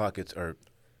zipper pockets are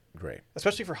great.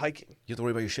 especially for hiking. You have to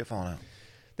worry about your shit falling out.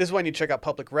 This is why you need to check out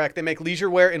Public Rec. They make leisure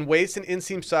wear in waist and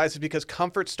inseam sizes because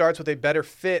comfort starts with a better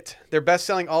fit. Their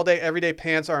best-selling all-day, everyday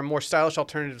pants are a more stylish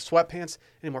alternative to sweatpants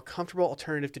and a more comfortable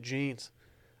alternative to jeans.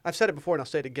 I've said it before and I'll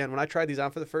say it again. When I tried these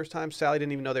on for the first time, Sally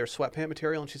didn't even know they were sweatpant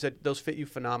material, and she said, those fit you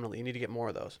phenomenally. You need to get more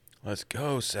of those. Let's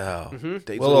go, Sal.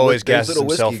 Dave's Will always Dave's gas little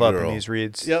himself whiskey up girl. in these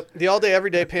reads. Yep. The all-day,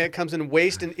 everyday pant comes in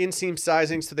waist and inseam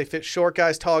sizing, so they fit short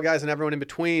guys, tall guys, and everyone in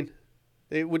between.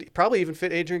 They would probably even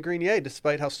fit Adrian Grenier,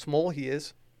 despite how small he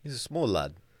is. He's a small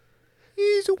lad.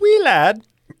 He's a wee lad.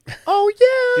 Oh,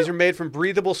 yeah. These are made from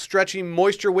breathable, stretchy,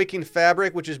 moisture-wicking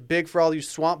fabric, which is big for all you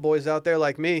swamp boys out there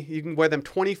like me. You can wear them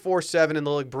 24/7 and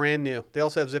they'll look brand new. They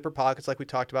also have zipper pockets like we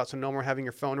talked about, so no more having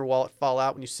your phone or wallet fall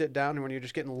out when you sit down and when you're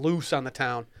just getting loose on the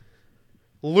town.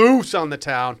 Loose on the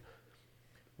town.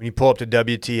 When you pull up to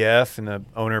WTF and the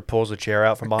owner pulls a chair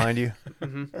out from behind you.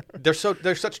 They're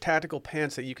such tactical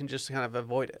pants that you can just kind of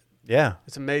avoid it. Yeah.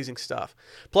 It's amazing stuff.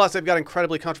 Plus, they've got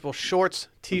incredibly comfortable shorts,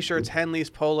 T-shirts,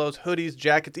 Henleys, polos, hoodies,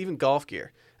 jackets, even golf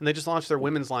gear. And they just launched their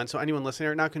women's line, so anyone listening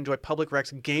right now can enjoy Public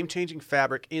Rec's game-changing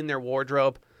fabric in their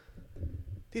wardrobe.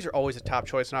 These are always a top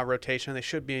choice in our rotation, and they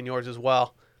should be in yours as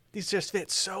well. These just fit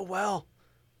so well.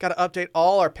 Got to update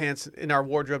all our pants in our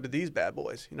wardrobe to these bad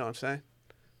boys. You know what I'm saying?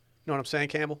 You know what I'm saying,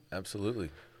 Campbell?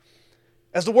 Absolutely.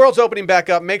 As the world's opening back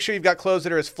up, make sure you've got clothes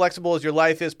that are as flexible as your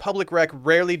life is. Public Rec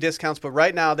rarely discounts, but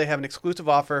right now they have an exclusive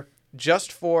offer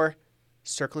just for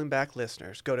Circling Back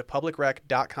listeners. Go to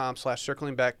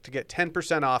publicrec.com/circlingback to get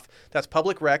 10% off. That's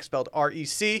publicrec, spelled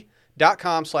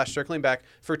REC.com/circlingback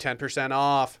for 10%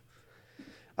 off.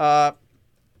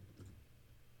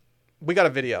 We got a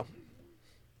video.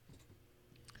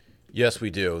 Yes, we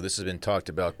do. This has been talked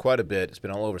about quite a bit. It's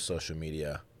been all over social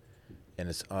media, and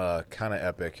it's kind of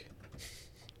epic.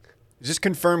 Is this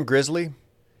confirmed grizzly?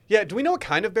 Yeah, do we know what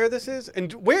kind of bear this is?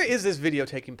 And where is this video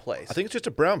taking place? I think it's just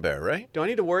a brown bear, right? Do I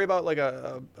need to worry about like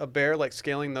a bear like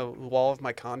scaling the wall of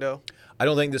my condo? I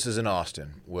don't think this is in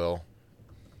Austin, Will.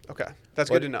 Okay, that's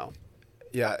good to know.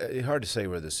 Yeah, it's hard to say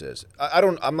where this is. I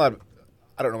don't know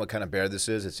what kind of bear this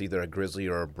is. It's either a grizzly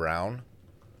or a brown.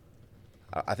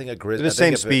 I think a grizzly. They're the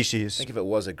same species. I think if it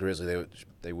was a grizzly,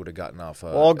 they would have gotten off.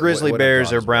 Well, all grizzly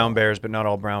bears are brown bears, but not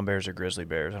all brown bears are grizzly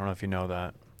bears. I don't know if you know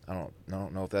that. I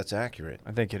don't know if that's accurate.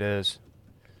 I think it is.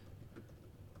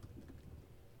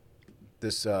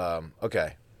 This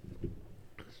okay.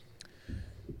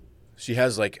 She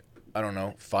has like, I don't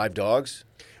know, 5 dogs.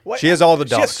 What? She has all the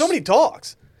dogs. She has so many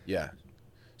dogs. Yeah.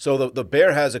 So the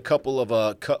bear has a couple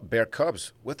of bear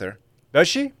cubs with her. Does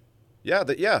she? Yeah, I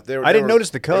didn't notice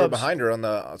the They were cubs. behind her on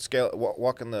the scale,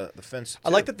 walking the fence. I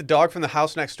like that the dog from the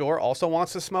house next door also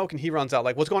wants to smoke, and he runs out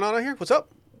like, "What's going on out here? What's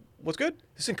up? What's good?"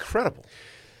 It's incredible.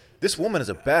 This woman is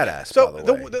a badass. So by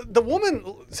the way. the woman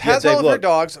has Dave, all of her look.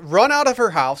 dogs run out of her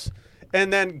house,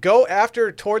 and then go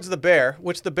after towards the bear,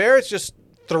 which the bear is just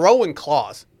throwing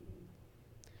claws.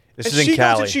 This And is in she goes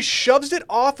Cali. and she shoves it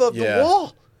off of the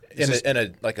wall in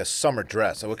a like a summer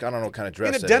dress. I don't know what kind of dress.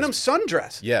 in a that denim is.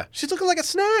 sundress. Yeah. She's looking like a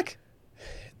snack.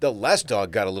 The last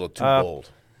dog got a little too bold.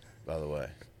 By the way,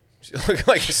 she looked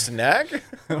like a snack.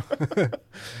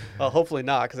 Well, hopefully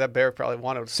not, because that bear probably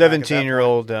wanted to snack at that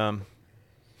 17-year-old.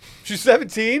 She's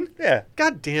 17? Yeah.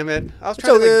 God damn it. I was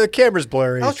trying So to the camera's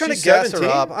blurry. I was trying She's to gas 17?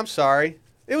 her up. I'm sorry.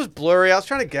 It was blurry. I was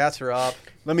trying to gas her up.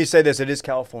 Let me say this: it is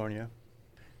California.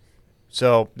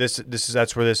 So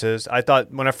that's where this is. I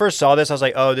thought when I first saw this, I was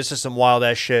like, "Oh, this is some wild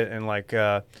ass shit in like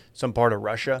some part of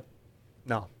Russia."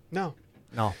 No. No.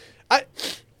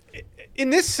 In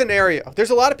this scenario, there's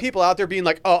a lot of people out there being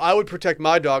like, "Oh, I would protect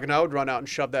my dog and I would run out and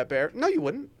shove that bear." No, you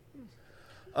wouldn't.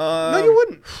 No, you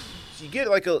wouldn't. You get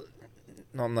like a.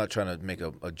 No, I'm not trying to make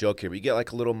a joke here, but you get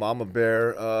like a little mama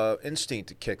bear instinct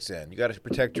that kicks in. You got to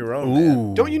protect your own.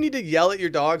 Man. Don't you need to yell at your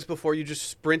dogs before you just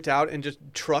sprint out and just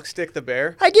truck stick the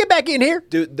bear? Hey, get back in here,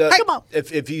 Dude, come on.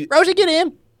 If you Rosie, get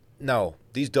in. no,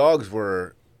 these dogs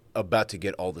were about to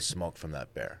get all the smoke from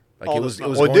that bear. Like All it the was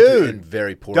smoke. going Well, to dude, end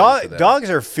very poorly for them. Dogs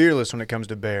are fearless when it comes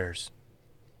to bears.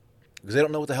 Because they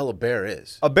don't know what the hell a bear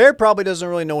is. A bear probably doesn't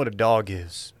really know what a dog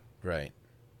is. Right.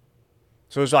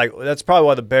 So it's like that's probably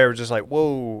why the bear was just like,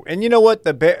 whoa. And you know what?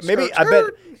 The bear maybe I bet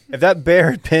if that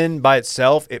bear had pinned by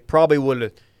itself, it probably would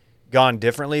have gone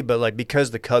differently. But like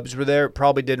because the cubs were there, it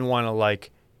probably didn't want to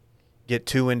like get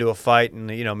too into a fight, and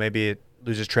maybe it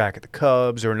loses track of the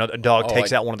cubs, or a dog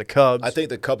takes out one of the cubs. I think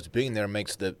the cubs being there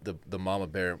makes the mama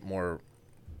bear more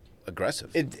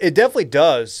aggressive. It definitely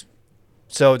does.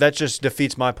 So that just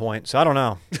defeats my point. So I don't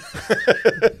know.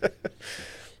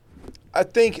 I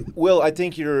think, Will,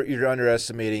 you're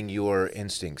underestimating your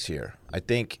instincts here. I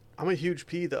think I'm a huge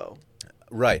P though.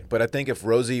 right, but I think if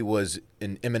Rosie was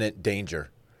in imminent danger,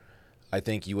 I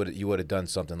think you would have done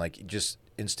something like just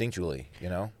instinctually,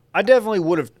 I definitely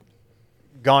would have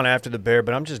gone after the bear,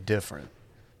 but I'm just different.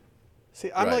 See,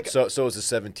 I'm right. like, so is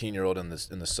a 17-year-old in the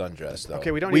sundress though.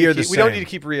 okay, we don't We need are to the we don't same. need to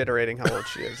keep reiterating how old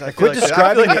she is. I Quit feel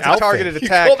describing the that's a outfit. targeted You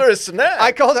attack. called her a snack.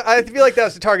 I feel like that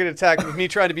was a targeted attack with me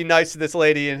trying to be nice to this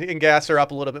lady and gas her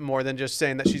up a little bit more than just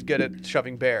saying that she's good at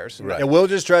shoving bears. Right. And Will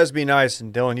just tries to be nice,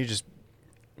 and Dylan, you just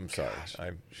I'm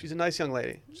sorry. She's a nice young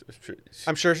lady.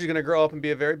 I'm sure she's going to grow up and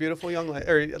be a very beautiful young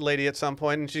lady at some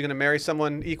point, and she's going to marry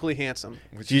someone equally handsome.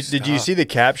 did you see the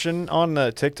caption on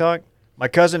the TikTok? My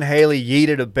cousin Haley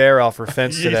yeeted a bear off her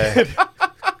fence today.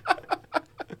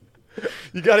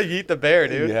 You got to yeet the bear,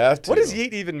 dude. You have to. What does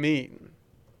yeet even mean?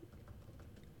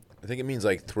 I think it means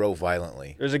like throw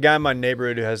violently. There's a guy in my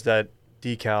neighborhood who has that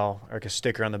decal, or like a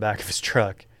sticker on the back of his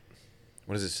truck.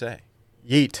 What does it say?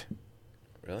 Yeet.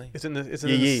 Really? Isn't it Yeah, the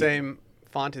yeet. same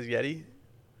font as Yeti?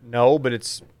 No, but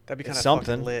it's That'd be kind It's of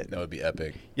something. lit. That would be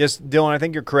epic. yes, Dylan. I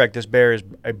think you're correct. This bear is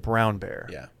a brown bear.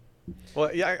 Yeah.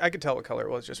 Well, yeah, I could tell what color it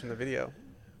was just from the video.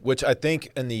 Which I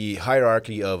think in the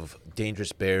hierarchy of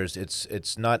dangerous bears,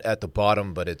 it's not at the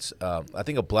bottom, but it's I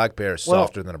think a black bear is Well-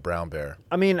 softer than a brown bear.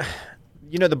 I mean,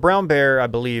 the brown bear, I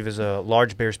believe, is a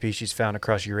large bear species found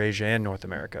across Eurasia and North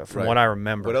America, from Right. what I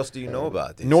remember. What else do you know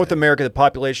about these? North things? America, the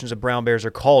populations of brown bears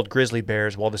are called grizzly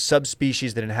bears, while the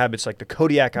subspecies that inhabits like the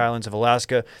Kodiak Islands of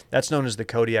Alaska, that's known as the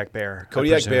Kodiak bear. I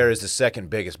Kodiak presume. bear is the second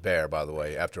biggest bear, by the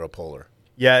way, after a polar.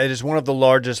 Yeah, it is one of the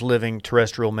largest living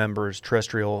terrestrial members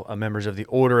of the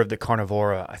order of the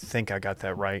Carnivora. I think I got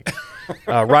that right.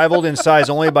 Rivaled in size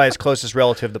only by its closest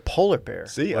relative, the polar bear.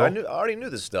 See, Well, I already knew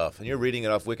this stuff, and you're reading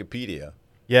it off Wikipedia.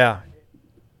 Yeah,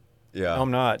 Yeah. no,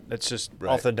 I'm not. That's just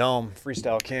Right. off the dome.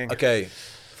 Freestyle king. Okay,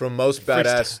 from most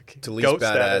badass to least Goat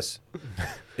badass,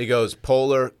 it goes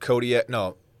polar, Kodiak.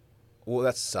 No, well,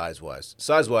 that's size-wise.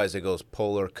 Size-wise, it goes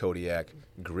polar, Kodiak,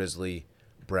 grizzly,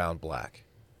 brown, black.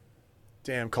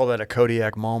 Damn, call that a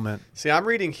Kodiak moment. See, I'm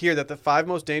reading here that the 5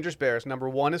 most dangerous bears, number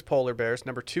 1 is polar bears,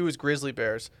 number 2 is grizzly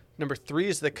bears, number 3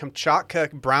 is the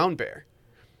Kamchatka brown bear,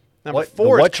 number What?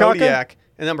 4 The is what Chaka? Kodiak,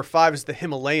 and number 5 is the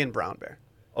Himalayan brown bear.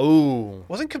 Oh.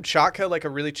 Wasn't Kamchatka like a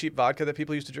really cheap vodka that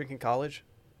people used to drink in college?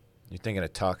 You're thinking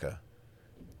of Taka.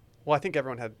 Well, I think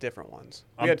everyone had different ones.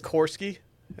 We had Korsky.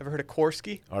 Ever heard of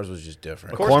Korsky? Ours was just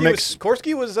different.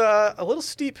 Korsky was a little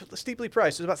steeply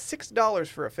priced. It was about $6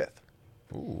 for a fifth.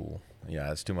 Ooh, yeah,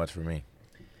 that's too much for me.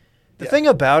 The thing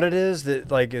about it is that,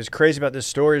 like, is crazy about this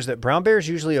story is that brown bears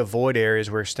usually avoid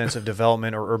areas where extensive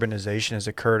development or urbanization has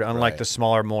occurred, unlike the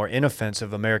smaller, more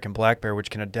inoffensive American black bear, which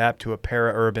can adapt to a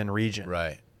para-urban region.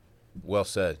 Right. Well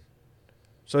said.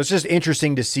 So it's just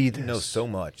interesting to see this. You know so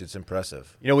much. It's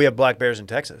impressive. You know, we have black bears in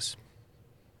Texas.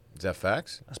 Is that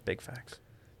facts? That's big facts.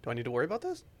 Do I need to worry about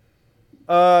this?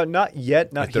 Not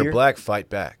yet. Not if here. they're black, fight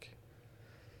back.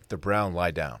 If they're brown,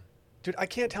 lie down. Dude, I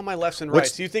can't tell my lefts and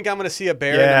rights. Do you think I'm going to see a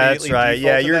bear? Yeah, and that's right. default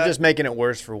Yeah, to you're that? just making it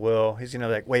worse for Will. He's gonna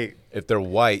be like, wait. If they're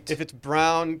white, If it's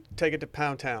brown, take it to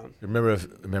Pound Town. remember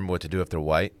what to do if they're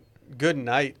white. Good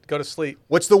night. Go to sleep.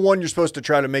 What's the one you're supposed to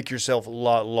try to make yourself a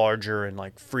lot larger and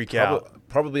like freak out?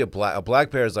 Probably a black. A black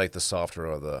bear is like the softer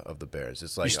of the bears.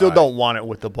 It's like You still don't want it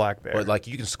with the black bear. But like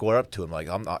you can square up to him. Like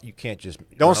I'm not. You can't just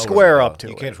Don't run over square me, up though. to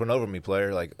You it. can't run over me,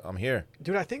 player. Like I'm here.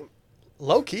 Dude, I think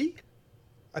low key.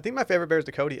 I think my favorite bear is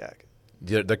the Kodiak.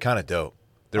 They're kind of dope.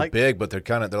 They're Like- big, but they're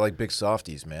like big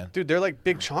softies, man. Dude, they're like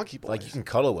big chonky boys. Like you can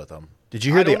cuddle with them. Did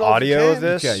you hear I the don't know if you audio of can.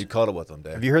 this? Yeah, you cuddle with them,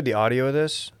 Dave. Have you heard the audio of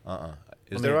this?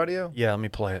 Is Let there me- audio? Yeah, let me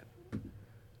play it.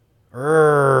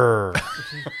 Rrrr.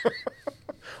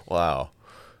 Wow.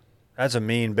 That's a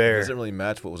mean It bear. doesn't really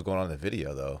match what was going on in the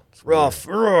video, though. It's Rough.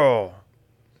 Rrrr.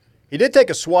 He did take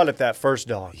a swat at that first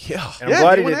dog. weird. Yeah. And I'm yeah,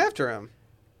 glad he he went did. after him.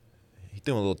 He's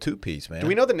doing a little two-piece, man. Do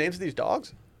we know the names of these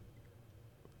dogs?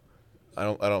 I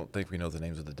don't think we know the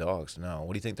names of the dogs. No.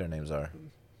 What do you think their names are?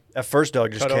 That first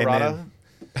dog just came Todorada?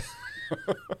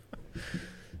 in.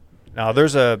 Now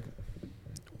there's a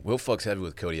Will fucks heavy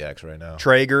with Kodiaks right now.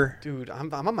 Traeger, Dude,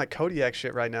 I'm on my Kodiak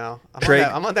shit right now. Trey-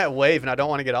 I'm on that wave, and I don't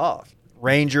want to get off.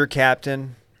 Ranger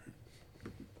Captain.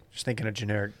 Just thinking of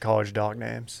generic college dog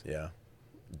names. Yeah.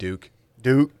 Duke.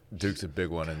 Duke. Duke's a big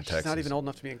one in Texas. He's not even old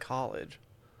enough to be in college.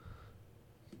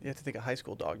 You have to think of high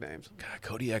school dog names. God,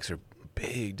 Kodiaks are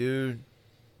big, dude.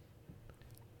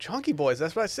 Chonky boys,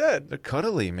 that's what I said. They're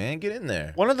cuddly, man. Get in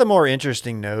there. One of the more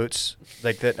interesting notes,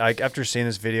 like that, after seeing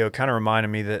this video, kind of reminded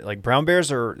me that like brown bears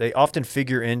they often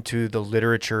figure into the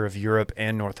literature of Europe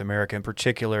and North America, in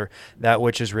particular that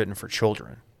which is written for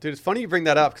children. Dude, it's funny you bring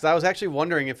that up because I was actually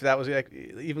wondering if that was like,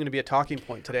 even going to be a talking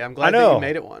point today. I'm I glad that know. you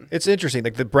made it one. It's interesting,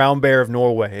 like the Brown Bear of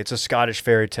Norway. It's a Scottish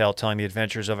fairy tale telling the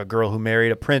adventures of a girl who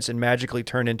married a prince and magically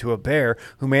turned into a bear,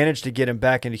 who managed to get him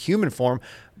back into human form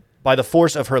by the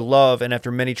force of her love and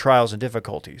after many trials and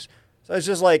difficulties. So it's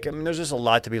just like, I mean, there's just a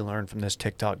lot to be learned from this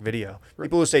TikTok video.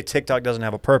 People who say TikTok doesn't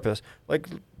have a purpose, like,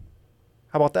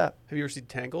 how about that? Have you ever seen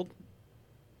Tangled?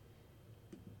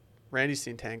 Randy's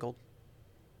seen Tangled.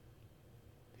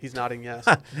 He's nodding yes.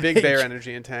 Big bear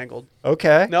energy in Tangled.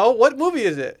 Okay. No, what movie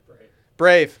is it?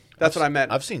 Brave. That's what I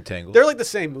meant. I've seen Tangled. They're like the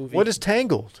same movie. What is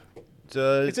Tangled?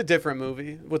 It's a different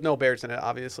movie with no bears in it,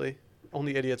 obviously.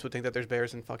 Only idiots would think that there's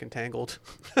bears in fucking Tangled.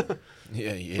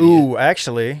 Yeah, you idiot. Ooh,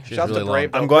 actually, She's Shouts really to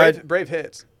Brave. long. I'm though. glad- Brave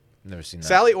hits. Never seen that.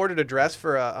 Sally ordered a dress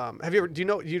for a. Have you ever? Do you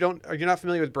know? You don't? Are you not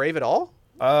familiar with Brave at all?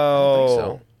 oh,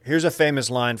 so. Here's a famous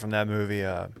line from that movie.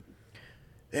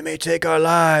 They may take our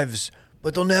lives,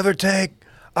 but they'll never take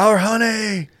our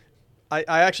honey. I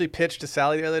actually pitched to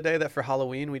Sally the other day that for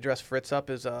Halloween we dress Fritz up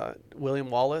as William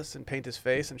Wallace and paint his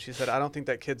face, and she said, "I don't think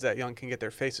that kids that young can get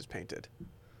their faces painted."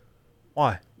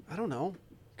 Why? I don't know.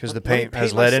 Because the Let me paint has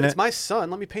paint my lead son- in It's it? my son.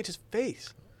 Let me paint his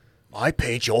face. I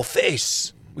paint your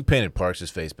face. We painted Parks'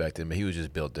 face back then, but he was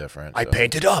just built different. I so-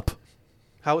 paint it up.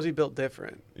 How was he built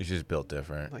different? He's just built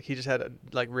different. Like he just had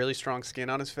really strong skin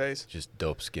on his face. Just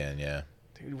dope skin, yeah.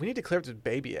 Dude, we need to clear up this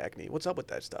baby acne. What's up with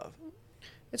that stuff?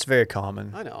 It's very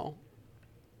common. I know.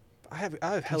 I have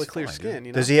hella He's clear fine, skin. dude.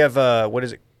 You know. Does he have, what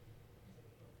is it?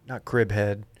 Not crib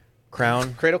head.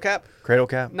 Crown? Cradle cap? Cradle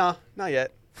cap? Nah, not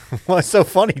yet. What's so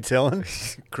funny, Dylan?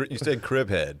 You said crib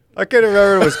head. I couldn't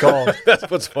remember what it was called. That's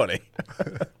what's funny.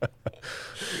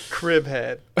 Crib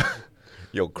head.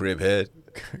 Yo, crib head.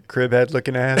 Crib head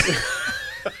looking ass.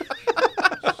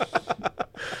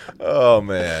 Oh,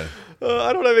 man.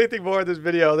 I don't have anything more in this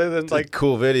video other than It's like. a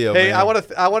cool video, Hey, man.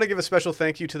 I want to give a special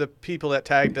thank you to the people that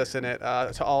tagged us in it.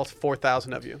 To all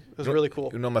 4,000 of you. It was really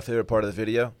cool. You know my favorite part of the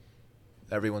video?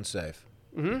 Everyone's safe.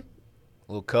 Mm-hmm.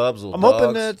 Little cubs, little I'm dogs.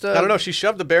 hoping that... I don't know. She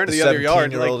shoved the bear into the other yard.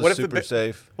 17-year-old Like, what is if the super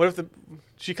safe. what if the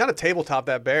she kind of tabletopped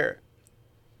that bear?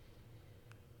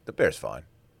 The bear's fine.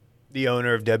 The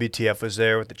owner of WTF was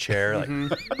there with the chair. Like,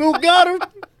 Mm-hmm. who got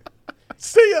him?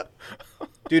 See ya.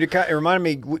 Dude, it reminded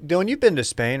me... Dylan, you've been to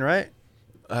Spain, right?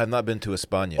 I have not been to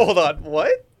España. Hold on.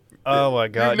 What? Oh my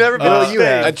God! You've never been Will, to you Spain.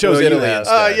 have. I chose Will, you Italy have.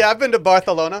 instead. Yeah, I've been to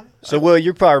Barcelona. So, Will,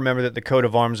 you probably remember that the coat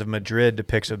of arms of Madrid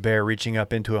depicts a bear reaching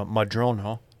up into a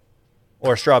madrono,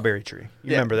 or a strawberry tree.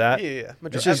 You remember that? Yeah.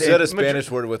 You said a Spanish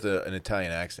word with an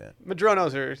Italian accent.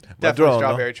 Madronos are definitely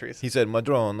strawberry trees. He said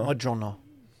madrono. Madrono.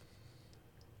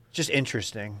 Just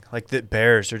interesting. Like the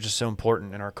bears are just so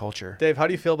important in our culture. Dave, how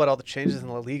do you feel about all the changes in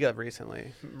La Liga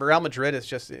recently? Real Madrid is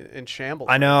just in shambles.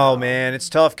 I know, right now. man. It's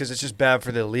tough because it's just bad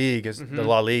for the league, as the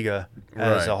La Liga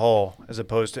as Right. a whole, as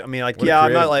opposed to. I mean, like, What a yeah, I'm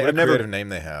creative- not like what a I've never. creative name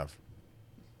they have.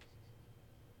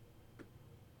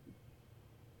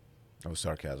 Oh,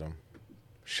 sarcasm.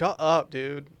 Shut up,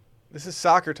 dude. This is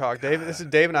soccer talk, Dave. This is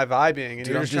Dave and I vibing, and Dude,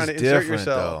 you're I'm just trying to just insert different,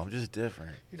 yourself. though. I'm just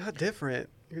different. You're not different.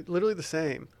 You're literally the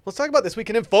same. Let's talk about this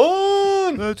weekend in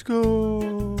fun. Let's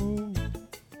go.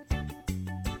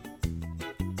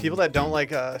 People that don't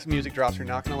like music drops are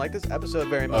not going to like this episode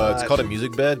very much. It's called a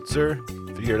music bed, sir.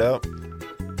 Figure it out.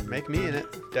 Make me in it,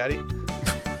 Daddy.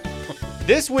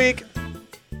 This week,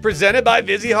 presented by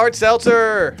Vizzy Hard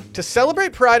Seltzer. To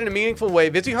celebrate pride in a meaningful way,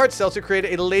 Vizzy Hard Seltzer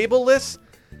created a label-less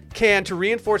can to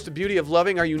reinforce the beauty of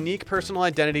loving our unique personal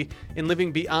identity and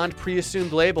living beyond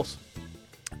pre-assumed labels.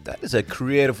 That is a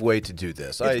creative way to do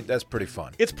this. That's pretty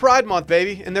fun. It's Pride Month,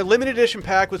 baby, and their limited edition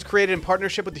pack was created in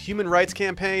partnership with the Human Rights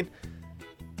Campaign.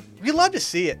 We love to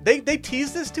see it. They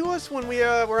teased this to us when we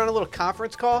were on a little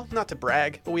conference call. Not to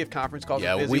brag, but we have conference calls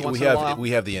Yeah, with we Vizzy once in a while.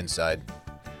 have the inside.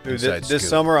 Dude, inside this scoop.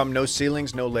 summer, I'm no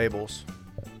ceilings, no labels.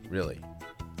 Really.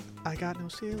 I got no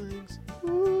ceilings.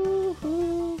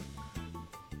 Ooh.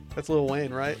 That's Lil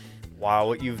Wayne, right? Wow,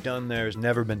 what you've done there has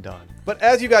never been done. But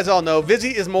as you guys all know, Vizzy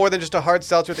is more than just a hard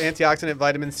seltzer with antioxidant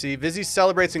vitamin C. Vizzy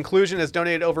celebrates inclusion, has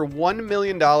donated over $1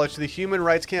 million to the Human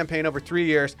Rights Campaign over 3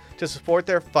 years to support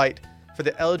their fight for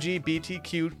the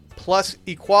LGBTQ plus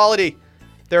equality.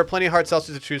 There are plenty of hard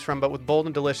seltzers to choose from, but with bold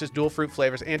and delicious dual fruit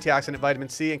flavors, antioxidant vitamin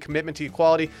C, and commitment to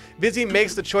equality, Vizzy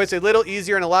makes the choice a little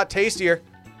easier and a lot tastier.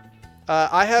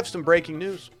 I have some breaking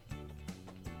news.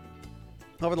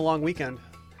 Over the long weekend,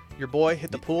 your boy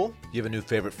hit the pool. You have a new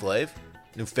favorite flav?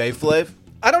 New fave?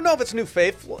 I don't know if it's new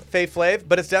Fave Flav,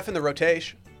 but it's definitely the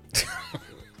rotation.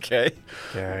 Okay.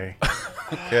 Okay.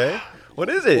 Okay. What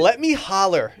is it? Let me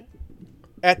holler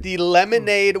at the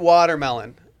lemonade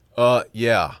watermelon.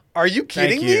 Yeah. Are you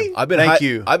kidding Thank you. me? I've been Thank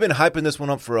you. I've been hyping this one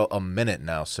up for a minute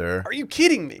now, sir. Are you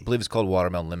kidding me? I believe it's called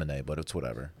watermelon lemonade, but it's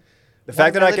whatever. The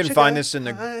fact that I can Watermelon find sugar this in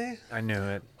the... high. I knew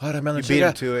it. Watermelon You beat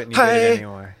him to it, and you did it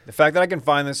anyway. The fact that I can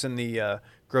find this in the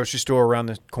grocery store around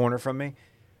the corner from me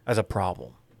as a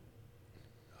problem.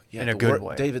 Yeah, in a the good word-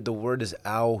 way. David, the word is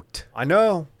out. I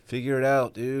know. Figure it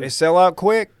out, dude. They sell out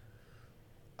quick.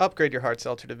 Upgrade your hard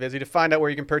seltzer to Vizzy. To find out where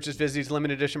you can purchase Vizzy's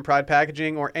limited edition Pride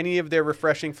packaging or any of their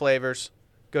refreshing flavors,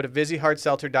 go to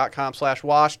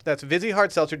VizzyHardSeltzer.com/washed. That's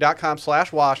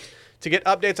VizzyHardSeltzer.com/washed. To get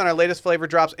updates on our latest flavor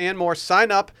drops and more,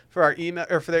 sign up for our email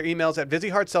or for their emails at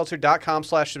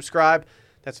VizzyHardSeltzer.com/subscribe.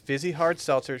 That's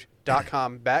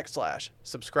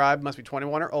VizzyHardSeltzer.com/subscribe. Must be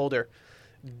 21 or older.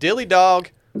 Dilly dog,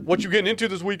 what you getting into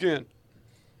this weekend?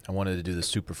 I wanted to do the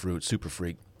super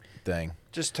freak thing.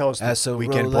 Just tell us the Acerola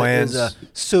weekend is plans. a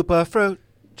super fruit.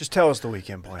 Just tell us the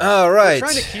weekend plans. All We're right.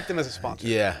 trying to keep them as a sponsor.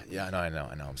 Yeah, I know.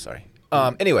 I'm sorry.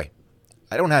 Anyway,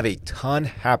 I don't have a ton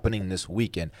happening this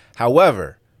weekend.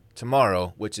 However,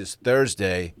 tomorrow, which is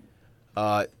Thursday,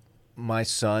 my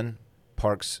son,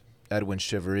 Parks Edwin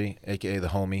Shivery, a.k.a. the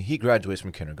homie, he graduates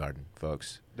from kindergarten,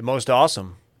 folks. The most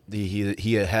awesome.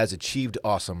 He has achieved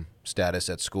awesome status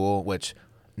at school, which,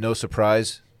 no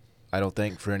surprise, I don't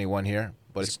think, for anyone here,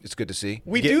 but it's good to see.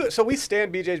 We do. So we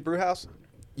stand BJ's Brewhouse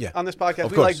Yeah. on this podcast.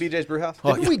 Of We like course. BJ's Brewhouse.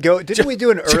 Oh, Didn't we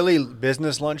do an early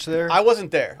business lunch there? I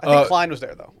wasn't there. I think Klein was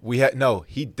there though.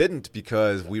 He didn't,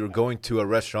 because we were going to a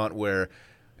restaurant where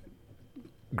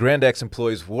Grand X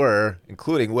employees were,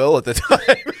 including Will at the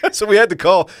time. So we had to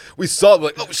call. We saw it,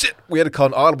 like, oh shit. We had to call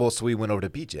an audible, so we went over to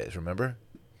BJ's, remember?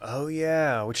 Oh,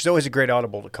 yeah, which is always a great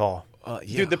audible to call.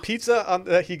 Yeah. Dude, the pizza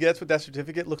that he gets with that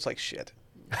certificate looks like shit.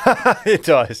 It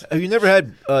does. Have you never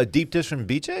had deep dish from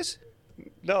BJ's?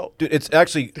 No. Dude, it's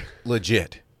actually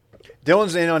legit.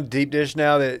 Dylan's in on deep dish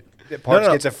now that Parks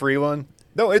No. gets a free one.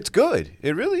 No, it's good.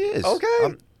 It really is.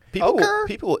 Okay. People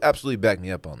Okay. will absolutely back me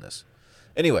up on this.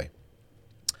 Anyway,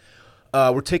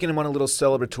 we're taking him on a little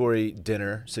celebratory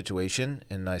dinner situation,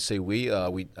 and I say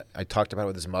I talked about it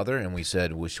with his mother, and we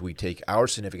said, well, should we take our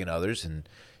significant others? And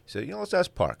he said, let's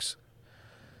ask Parks.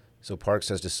 So Parks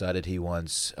has decided he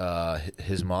wants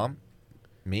his mom,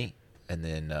 me, and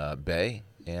then Bay,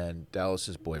 and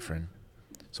Dallas's boyfriend.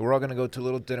 So we're all going to go to a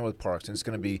little dinner with Parks, and it's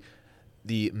going to be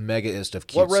the megaest of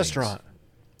cute What restaurant?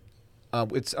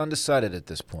 It's undecided at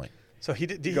this point. So he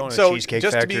did. Going to So Cheesecake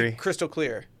just to Factory? be crystal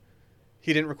clear,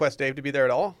 He didn't request Dave to be there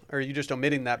at all? Or are you just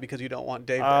omitting that because you don't want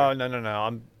Dave Oh, there?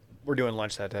 no. We're doing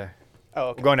lunch that day. Oh,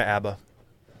 okay. We're going to ABBA.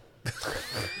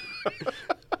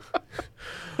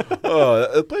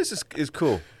 Oh, the place is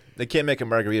cool. They can't make a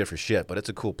margarita for shit, but it's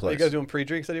a cool Are place. you guys doing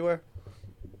pre-drinks anywhere?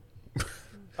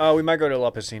 We might go to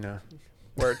La Piscina.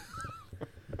 Word.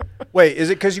 Wait, is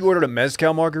it because you ordered a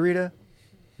mezcal margarita?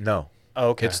 No. Oh,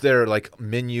 okay. It's their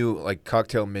menu,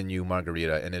 cocktail menu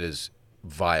margarita, and it is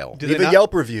vile. Do Leave they a not-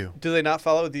 Yelp review. Do they not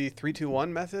follow the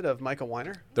 3-2-1 method of Micah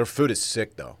Weiner? Their food is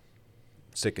sick, though.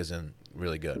 Sick is in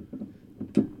really good.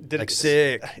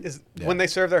 Sick. Yeah. When they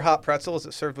serve their hot pretzel, is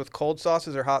it served with cold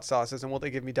sauces or hot sauces? And will they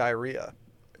give me diarrhea?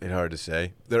 It's hard to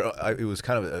say. It was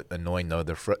kind of annoying, though.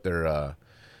 Their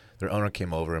owner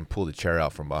came over and pulled a chair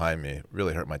out from behind me. It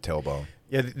really hurt my tailbone.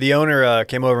 Yeah, the owner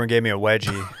came over and gave me a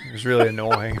wedgie. It was really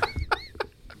annoying.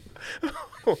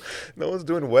 No one's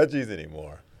doing wedgies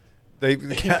anymore.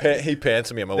 He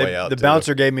pants me on my way out. The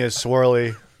bouncer gave me a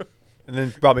swirly and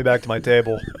then brought me back to my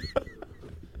table.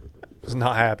 Was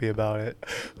not happy about it.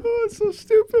 Oh, it's so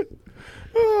stupid.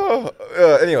 Oh,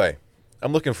 anyway,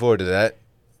 I'm looking forward to that.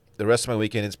 The rest of my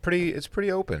weekend it's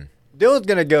pretty open. Dylan's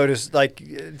gonna go to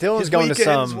Dylan's His going to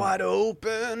weekend's some. wide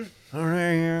open. It's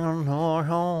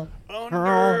Under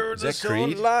Is the that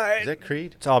Creed? sunlight. Is that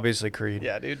Creed? obviously Creed.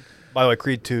 Yeah, dude. By the way,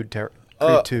 Creed 2, terrible.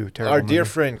 Our dear movie.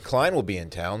 friend Klein will be in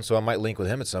town, so I might link with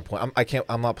him at some point.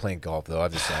 I'm not playing golf though.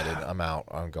 I've decided I'm out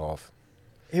on golf.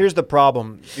 Here's the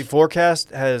problem: the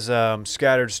forecast has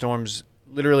scattered storms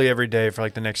literally every day for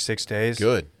like the next 6 days.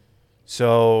 Good.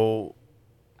 So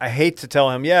I hate to tell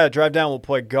him, yeah, drive down, we'll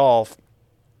play golf.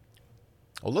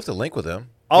 I'll love to link with him.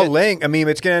 I'll link. I mean,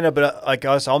 it's gonna end up like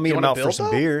us. I'll meet You him wanna out for build, some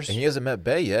though? beers. And he hasn't met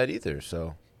Bay yet either,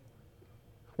 so.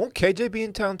 Won't KJ be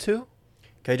in town too?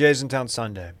 KJ's in town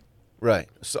Sunday. Right.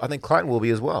 So I think Klein will be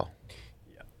as well.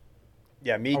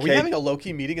 Yeah, me. Are we having a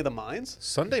low-key meeting of the minds?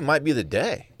 Sunday might be the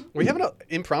day. Are we having an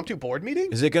impromptu board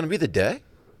meeting? Is it going to be the day?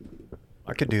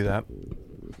 I could do that.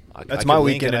 That's I my could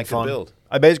link weekend and I and could fun. build.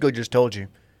 I basically just told you.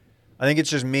 I think it's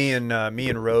just me and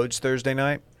Rhodes Thursday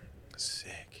night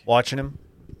Sick. watching him.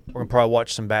 We're gonna probably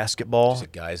watch some basketball. Just a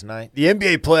guys' night. The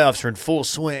NBA playoffs are in full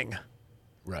swing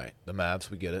Right. The Mavs,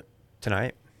 we get it.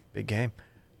 tonight. Big game.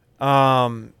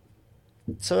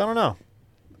 So I don't know.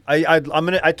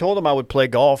 I told him I would play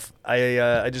golf.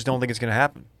 I just don't think it's gonna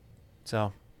happen.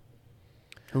 So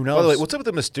who knows? By the way, what's up with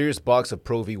the mysterious box of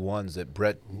Pro V1s that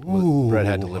Brett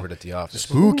had delivered at the office?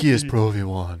 spookiest Pro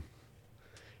V1?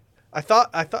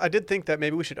 I did think that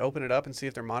maybe we should open it up and see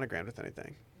if they're monogrammed with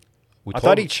anything. We I told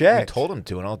thought he him- checked. We told him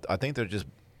to, and I think they're just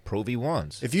Pro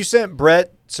V1s. If you sent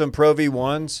Brett some Pro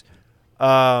V1s,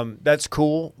 that's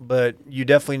cool, but you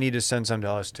definitely need to send some to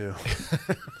us too.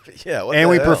 Yeah, what And the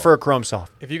we hell? prefer Chrome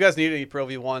Soft. If you guys need any Pro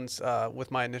V1s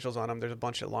with my initials on them, there's a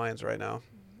bunch at Lions right now.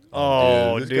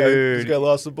 Oh, This dude. guy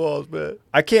lost the balls, man.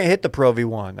 I can't hit the Pro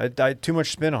V1. I too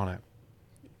much spin on it.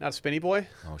 Not a spinny boy?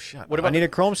 Oh, shut What up. about- I need a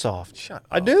Chrome Soft. Shut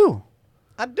I up. do.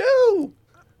 I do.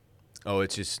 Oh,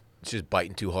 it's just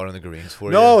biting too hard on the greens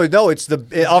for No, you. no, it's the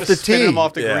off the Just spinning tee. them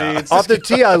off the Yeah. greens. Off the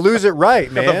tee, I lose it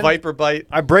right, Got the man. Viper bite.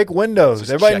 I break windows.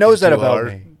 Just Everybody checking knows that too about hard.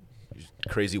 me.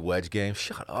 Crazy wedge game.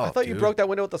 Shut up. I thought you dude. broke that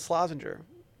window with the Slozenger.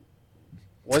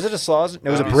 Was it a Sloz? It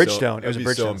was a That'd be so- Bridgestone. It was a that'd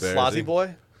be so Bridgestone. embarrassing. Slozzy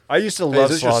boy? I used to Hey, love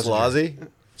is this your Slozenger. Slozzy?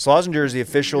 Slozenger is the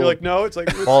official You're like, no, it's like,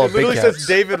 it Ball of literally big says cats.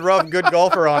 David Ruff, good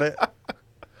golfer on it.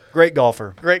 great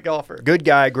golfer. Great golfer. Good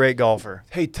guy, great golfer.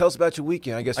 Hey, tell us about your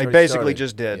weekend. I guess I you already basically started.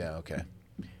 just did. Yeah, okay.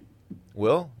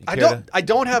 Will? You I care don't. I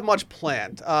don't have much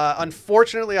planned.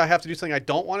 Unfortunately, I have to do something I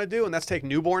don't want to do, and that's take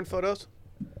newborn photos.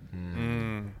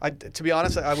 To be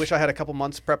honest, I wish I had a couple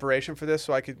months preparation for this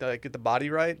so I could get the body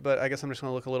right. But I guess I'm just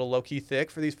gonna look a little low key thick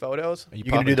for these photos. Are You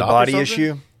gonna popping do the top or body something?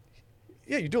 issue?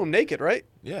 Yeah, you do them naked, right?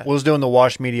 Yeah. Will's doing the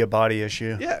Wash Media body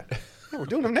issue. Yeah, Yeah, we're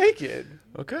doing them naked.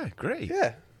 Okay, great.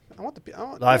 Yeah, I want the. I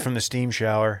want, Live yeah. from the steam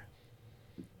shower.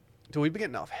 Dude, we've been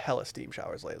getting off hella steam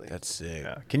showers lately. That's sick.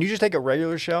 Yeah. Can you just take a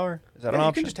regular shower? Is that Yeah, an you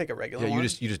option? can just take a regular Yeah, one. you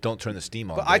just don't turn the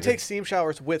steam on. But I David. take steam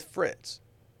showers with Fritz.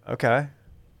 Okay.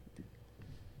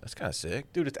 That's kind of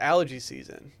sick. Dude, it's allergy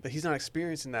season, but he's not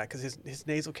experiencing that because his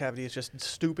nasal cavity is just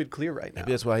stupid clear right now.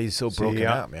 Maybe that's why he's so broken See,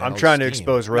 out, man. I'm All trying to steam.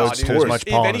 expose No, Rhodes dude, to as much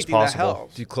if pollen anything, as that possible.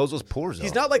 helps. Dude, close those pores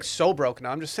He's up. not like so broken.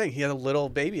 I'm just saying he has a little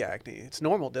baby acne. It's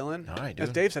normal, Dylan. All right, As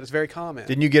dude. Dave said, it's very common.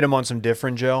 Didn't you get him on some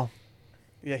different gel?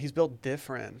 Yeah, he's built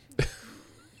different.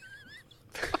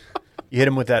 You hit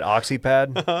him with that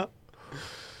OxyPad?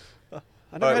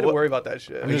 I never had to worry about that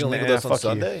shit. Are you just gonna link nah, with us on fuck you.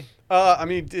 Sunday? I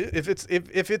mean, if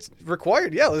it's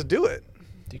required, yeah, let's do it.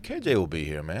 Dude, KJ will be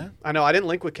here, man. I know I didn't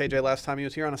link with KJ last time he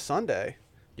was here on a Sunday.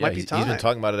 Yeah, Might be he's time. been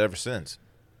talking about it ever since.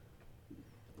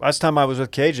 Last time I was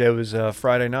with KJ was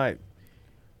Friday night.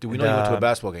 Dude, we And, know you went to a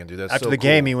basketball game, dude. That's after so the cool.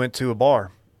 game, he went to a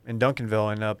bar in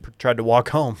Duncanville and tried to walk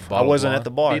home. I Bottle wasn't of at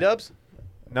the bar. B-dubs?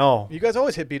 No. You guys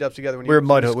always hit beat-ups together when We were you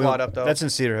Mud Hook. squad up, though. That's in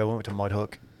Cedar Hill. We went to Mud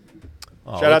Hook.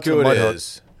 Oh, Shout out look to who Mud it Hook.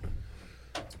 is.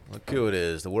 Look who it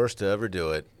is. The worst to ever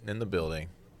do it in the building.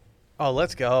 Oh,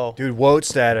 let's go. Dude, Woat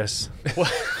status.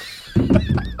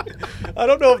 I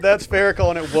don't know if that's fair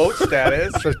calling it woke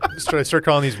status. Should I start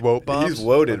calling these woke bombs? He's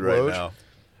loaded Like right Woj? now.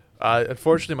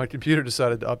 Unfortunately, my computer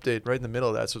decided to update right in the middle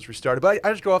of that, so it's restarted. But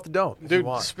I just go off the dome. if you Dude,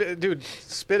 want. spit it. Dude,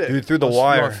 through the You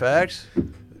wire. want facts?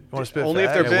 You want to spit Only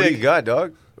if facts? they're What do big. you got,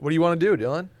 dog? What do you want to do,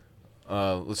 Dylan?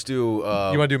 Let's do. You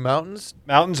want to do mountains?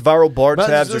 Mountains, viral bar Mountains,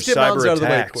 tabs, or let's get mountains cyber out of the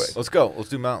way attacks. quick. Let's go. Let's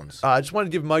do mountains. I just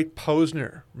wanted to give Mike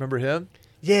Posner. Remember him?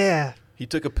 Yeah. He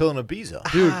took a pill and a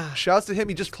Ibiza. Dude, shouts to him.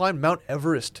 He just climbed Mount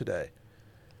Everest today.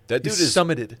 That He dude is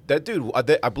summited. That dude,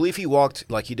 I believe he walked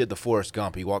like he did the Forrest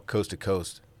Gump. He walked coast to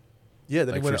coast, Yeah,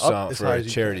 then like he went for up some as for high a as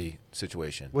you charity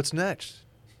situation. can. What's next?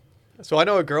 So I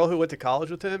know a girl who went to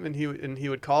college with him, and he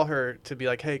would call her to be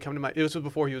like, "Hey, come to my." It was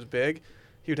before he was big.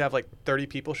 He would have like 30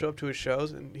 people show up to his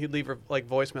shows, and he'd leave her like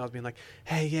voicemails being like,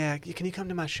 "Hey, yeah, can you come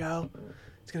to my show?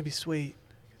 It's gonna be sweet."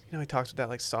 You know, he talks with that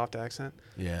like soft accent.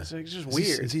 Yeah, So it's just Is he-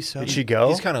 weird. Is he so? Did she go?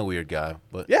 he's kind of a weird guy,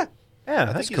 but Yeah, Yeah, I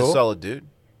that's think he's cool. a solid dude.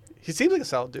 he seems like a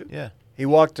solid dude. Yeah, He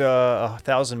walked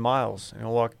 1,000 miles, and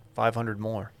he'll walk 500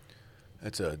 more.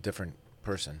 it's a different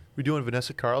person. We doing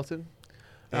Vanessa Carlton?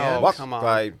 Oh, Walk come on.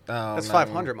 by, That's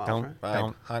 500 miles, Don't- right?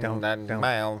 don't- 500 don't.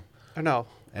 mile. Or no,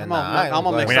 And I'm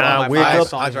gonna mix When up I all my wake five up,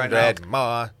 songs right now. 100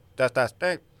 more.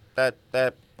 That.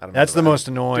 I don't That's know the most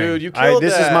annoying. Dude, you killed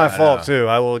This is that. my I fault, know. too.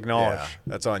 I will acknowledge. Yeah,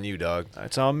 that's on you, dog.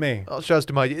 It's on me. Oh, shouts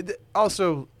to Mike.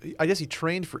 Also, I guess he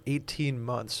trained for 18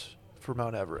 months for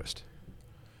Mount Everest.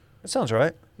 That sounds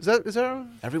right. Is that?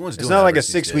 Everyone's It's doing not like a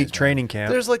Everest these 6-week days, man. training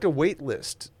camp. There's like a wait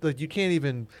list. Like you can't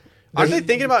even. Aren't they there's-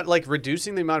 thinking about like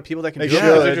reducing the amount of people that can They do it? 'Cause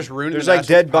should. They're just ruining. There's the like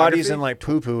national dead bodies topography? and like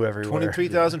poo-poo everywhere.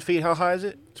 23,000 feet. How high is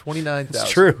it? 29,000. It's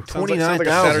true. Sounds like a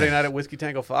 29,000. Saturday night at Whiskey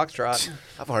Tango Foxtrot. I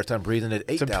have a hard time breathing at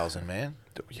 8,000, man.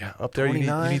 Yeah, up there you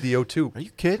 29? need the O2. Are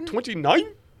you kidding? 29?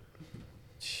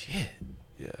 Shit,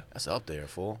 Yeah. that's up there,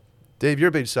 fool. Dave, you're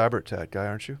a big cyber attack guy,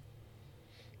 aren't you?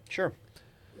 Sure.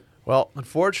 Well,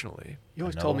 unfortunately, You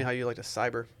always No. told me how you like to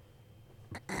cyber.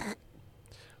 there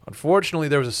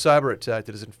was a cyber attack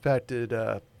that has infected,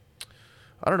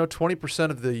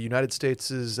 20% of the United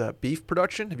States' beef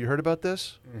production. Have you heard about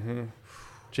this? Mm-hmm.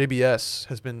 JBS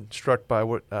has been struck by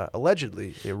what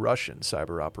allegedly a Russian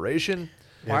cyber operation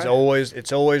It's Why- always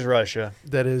Russia.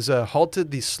 that has halted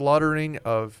the slaughtering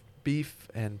of beef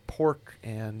and pork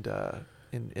and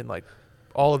in like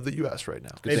all of the U.S. right now.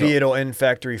 Good Maybe thing- it'll end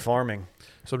factory farming.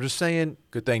 So I'm just saying,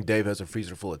 Good thing Dave has a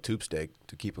freezer full of tube steak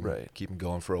to keep him Right.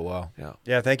 going for a while. yeah.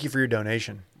 Yeah, thank you for your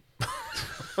donation.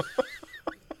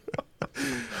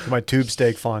 My tube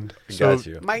steak fund. So- Got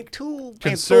you. My tool.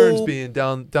 Concerns being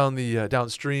down the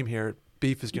downstream here,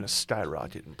 beef is going to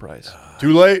skyrocket in price.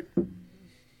 Too late.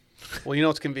 Well, you know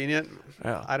what's convenient?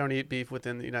 Yeah. I don't eat beef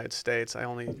within the United States. I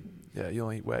only. Yeah, you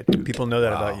only eat Wagyu. People know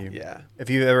that Wow. about you. Yeah. If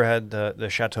you ever had the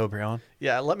Chateaubriand,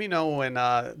 Yeah. Let me know when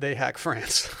they hack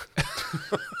France.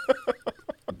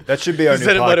 that should be our new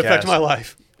Then it podcast. might affect my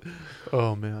life.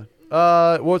 Oh man.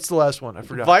 What's the last one? I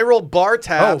forgot. Viral bar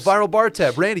tabs. viral bar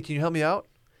tab. Randy, can you help me out?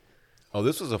 Oh,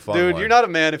 this was a fun Dude, one. you're not a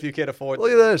man if you can't afford.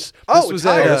 Look at this. Oh, this was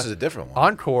Tyler. Oh, at this is a different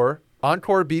one.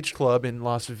 Encore Beach Club in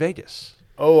Las Vegas.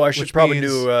 Oh, I should Which probably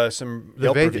means do some the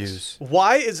Yelp Vegas.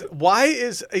 reviews. Why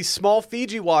is a small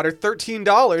Fiji water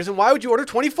 $13, and why would you order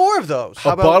 24 of those?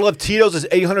 A bottle of Tito's is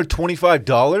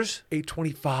 $825.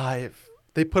 $825.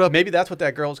 They put up Maybe that's what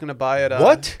that girl was going to buy at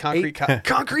What? Concrete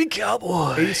Concrete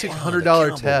Cowboy.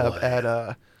 $8,600 tab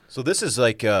at So this is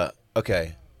like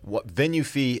okay. What venue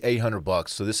fee $800?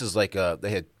 So this is like they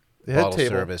had bottle table,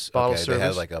 service. bottle okay, they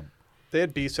had service. like a They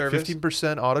had bee service.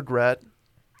 15% autograt.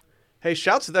 Hey,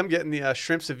 shouts to them getting the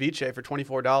shrimp ceviche for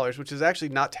 $24, which is actually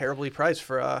not terribly priced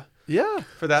for Yeah.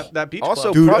 that beach also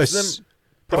club. Dude, props a them. s-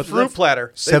 The fruit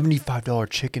platter. $75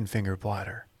 chicken finger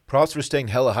platter. Props for staying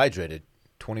hella hydrated.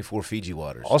 24 Fiji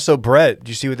waters. Also, Brett, did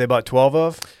you see what they bought 12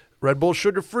 of? Red Bull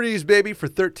Sugar Freeze, baby, for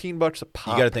 $13 a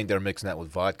pop. You got to think they're mixing that with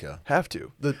vodka. Have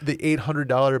to. The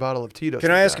 $800 bottle of Tito's.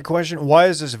 Can I ask a question? Why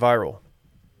is this viral?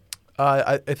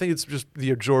 I think it's just the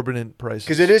exorbitant prices.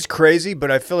 Because it is crazy, but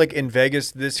I feel like in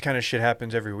Vegas, this kind of shit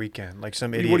happens every weekend. Like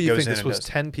some idiot What do you goes think? in This and was does.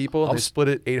 10 people and I'm they s- split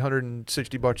it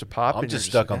 $860 a pop? I'm and just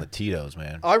you're stuck on the Tito's,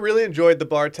 man. I really enjoyed the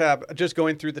bar tab. Just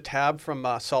going through the tab from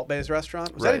Salt Bay's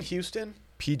restaurant. Was that in Right. Houston?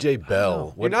 PJ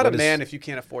Bell. You're not a man if you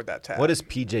can't afford that tab. What is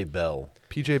PJ Bell?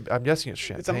 PJ, I'm guessing it's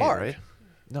champagne, It's a mark. right?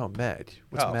 No, Mad.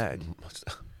 What's Oh. Mad?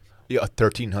 Yeah, a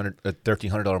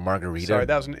 $1,300 margarita. Sorry,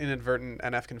 that was an inadvertent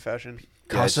NF confession.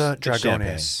 Casa it's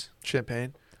Dragones.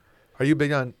 Champagne. Are you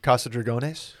big on Casa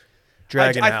Dragones?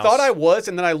 Dragon I House. thought I was,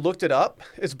 and then I looked it up.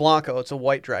 It's Blanco. It's a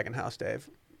white dragon house, Dave.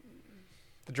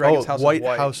 The Dragon's House White is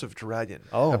white. House of Dragon.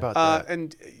 Oh. How about that?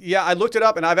 And yeah, I looked it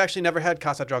up, and I've actually never had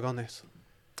Casa Dragones.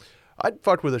 I'd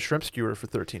fuck with a shrimp skewer for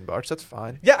 $13. That's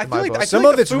fine. Yeah, I in feel my like, book. Some the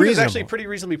of it's food is actually reasonable. pretty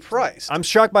reasonably priced. I'm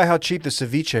shocked by how cheap the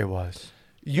ceviche was,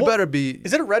 You Well, better be.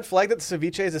 Is it a red flag that the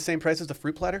ceviche is the same price as the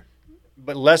fruit platter?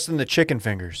 but less than the chicken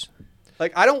fingers.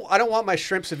 Like I don't want my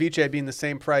shrimp ceviche being the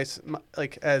same price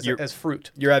like as fruit.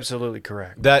 You're absolutely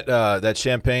correct. That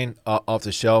champagne off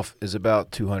the shelf is about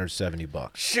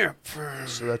 $270. Shrimp.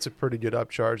 So that's a pretty good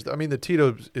upcharge. I mean, the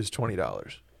Tito is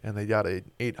 $20, and they got a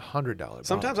 $800 bottle.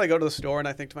 Sometimes I go to the store and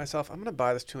I think to myself, I'm going to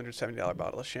buy this $270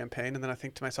 bottle of champagne, and then I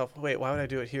think to myself, wait, why would I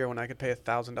do it here when I could pay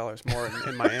 $1,000 more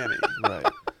in Miami?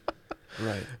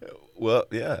 Right. Well,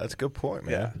 yeah, that's a good point,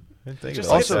 man. Yeah. I didn't think Just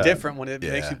about like Also- it's that. different when it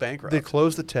makes you bankrupt. They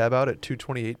closed the tab out at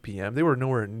 2:28 p.m. They were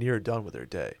nowhere near done with their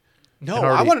day. No, And I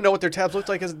already- want to know what their tabs looked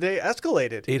like as they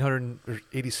escalated. $800 or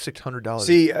 $8,600.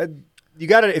 See, you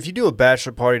got to if you do a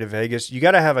bachelor party to Vegas, you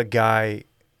got to have a guy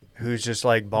who's just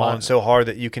like balling Miles. so hard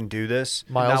that you can do this.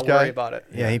 Miles not guy. worry about it.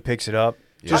 Yeah, he picks it up.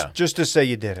 Yeah. Just to say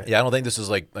you did it. Yeah, I don't think this is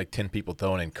like 10 people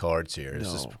throwing in cards here. It's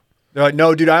No. just, They're like,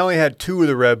 no, dude, I only had 2 of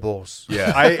the Red Bulls.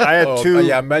 yeah. I had Oh, 2.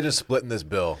 yeah, imagine splitting this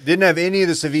bill. Didn't have any of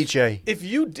the ceviche. If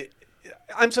you did,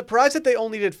 I'm surprised that they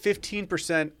only did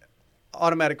 15%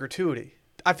 automatic gratuity.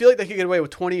 I feel like they could get away with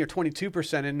 20 or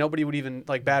 22%, and nobody would even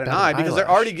like bat an Bat an eye because they're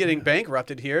eyelash. already getting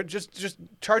bankrupted here. Just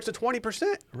charge the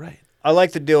 20%. Right. I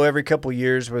like the deal every couple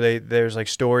years where there's like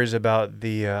stories about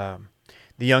the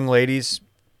young ladies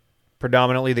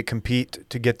predominantly that compete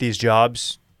to get these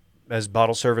jobs as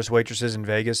bottle service waitresses in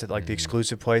Vegas at like the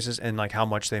exclusive places and like how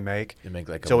much they make. You make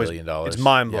like It's $1 always- million. It's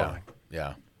mind blowing.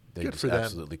 Yeah. They Good just for them.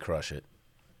 absolutely crush it.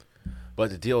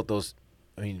 But the deal with those,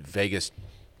 I mean, Vegas,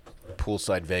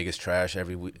 poolside Vegas trash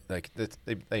every week, like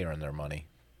they earn their money.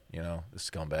 You know, the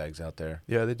scumbags out there.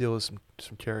 Yeah, they deal with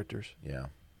some characters. Yeah.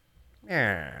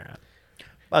 Yeah.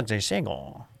 Bugsy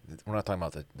single. We're not talking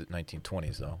about the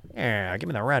 1920s, though. Yeah, give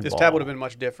me the Red This Bull. tab would have been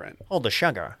much different. Hold the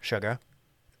sugar.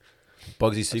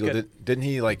 Bugsy Siegel, good. didn't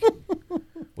he, like,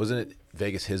 wasn't it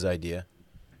Vegas his idea?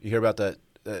 You hear about that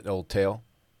old tale?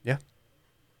 Yeah.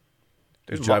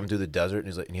 He was driving through the desert,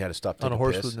 and and he had to stop taking On a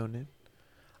horse piss. with no name.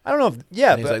 I don't know if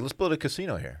yeah, And he's but like, let's build a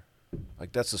casino here.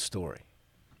 Like, that's the story.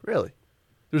 Really?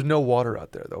 There's no water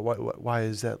out there, though. Why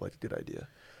is that like a good idea?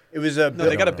 it was a No,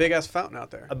 they got a big ass fountain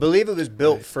out there. I believe it was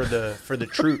built for the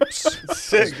troops.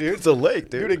 Sick, dude. It's a lake,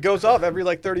 Dude, it goes off every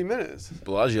like 30 minutes.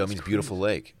 Bellagio means beautiful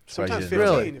lake. Sometimes Surprised you didn't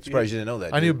know 15. that. if you- Surprised you didn't know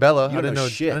that. I knew dude. Bella. You I didn't know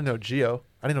shit. I didn't know Geo.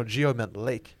 I didn't know Geo meant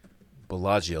lake.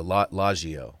 Bellagio,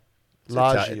 Lagio. It's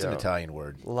Lagio. It's an Italian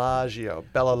word. Lagio.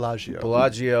 Bella Lagio.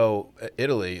 Bellagio,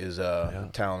 Italy, is a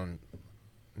town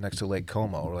next to Lake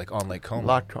Como, or like on Lake Como.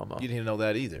 Lake Como. You didn't know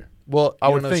that either. Well, I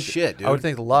You would don't know think shit, dude. I would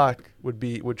think lock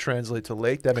would translate to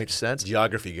lake. That makes sense.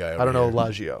 Geography guy. I don't know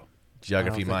over here. Lagio.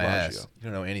 Geography, I don't my think ass. Lagio. You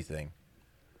don't know anything.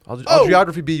 I'll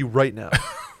geography be you right now.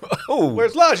 Oh,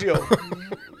 Where's Lagio?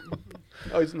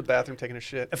 Oh, he's in the bathroom taking a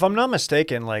shit. If I'm not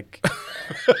mistaken, like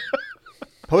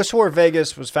post-war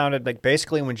Vegas was founded like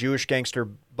basically when Jewish gangster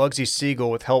Bugsy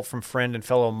Siegel, with help from friend and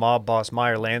fellow mob boss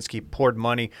Meyer Lansky, poured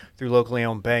money through locally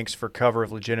owned banks for cover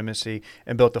of legitimacy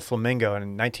and built the Flamingo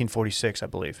in 1946, I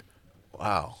believe.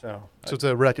 wow. So So it's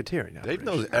a racketeering. Dave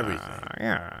knows everything.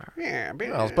 yeah, Yeah,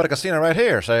 Well, let's put a casino right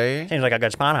here, say. seems like a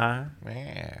good spot, huh?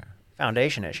 Yeah.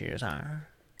 Foundation issues, huh?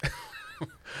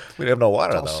 We have no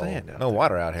water, all though. sand out No there.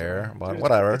 water out here, but Dude,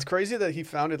 whatever. It's crazy that he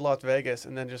founded Las Vegas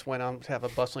and then just went on to have a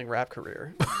bustling rap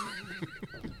career.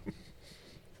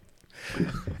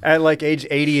 At like age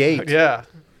 88. Yeah.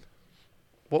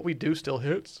 What we do still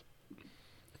hits.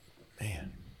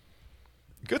 Man.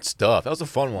 Good stuff. That was a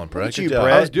fun one, Brett. Look at Good you, job.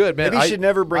 Brett. That was good, man. Maybe you should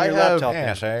never bring I your have- laptop Yeah,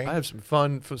 in. say. I have some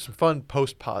fun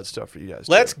post pod stuff for you guys.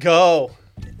 Let's too. go.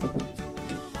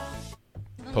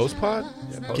 Post-pod?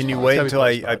 Yeah, Can you post-pod. wait It's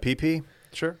gotta be until I post-pod. PP?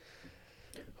 Sure.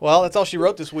 Well, that's all she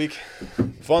wrote this week.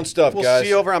 Fun stuff, We'll guys. see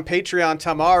you over on Patreon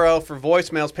tomorrow for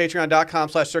voicemails.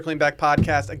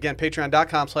 Patreon.com/circlingbackpodcast. Again,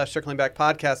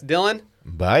 patreon.com/circlingbackpodcast. Dylan?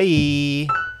 Bye.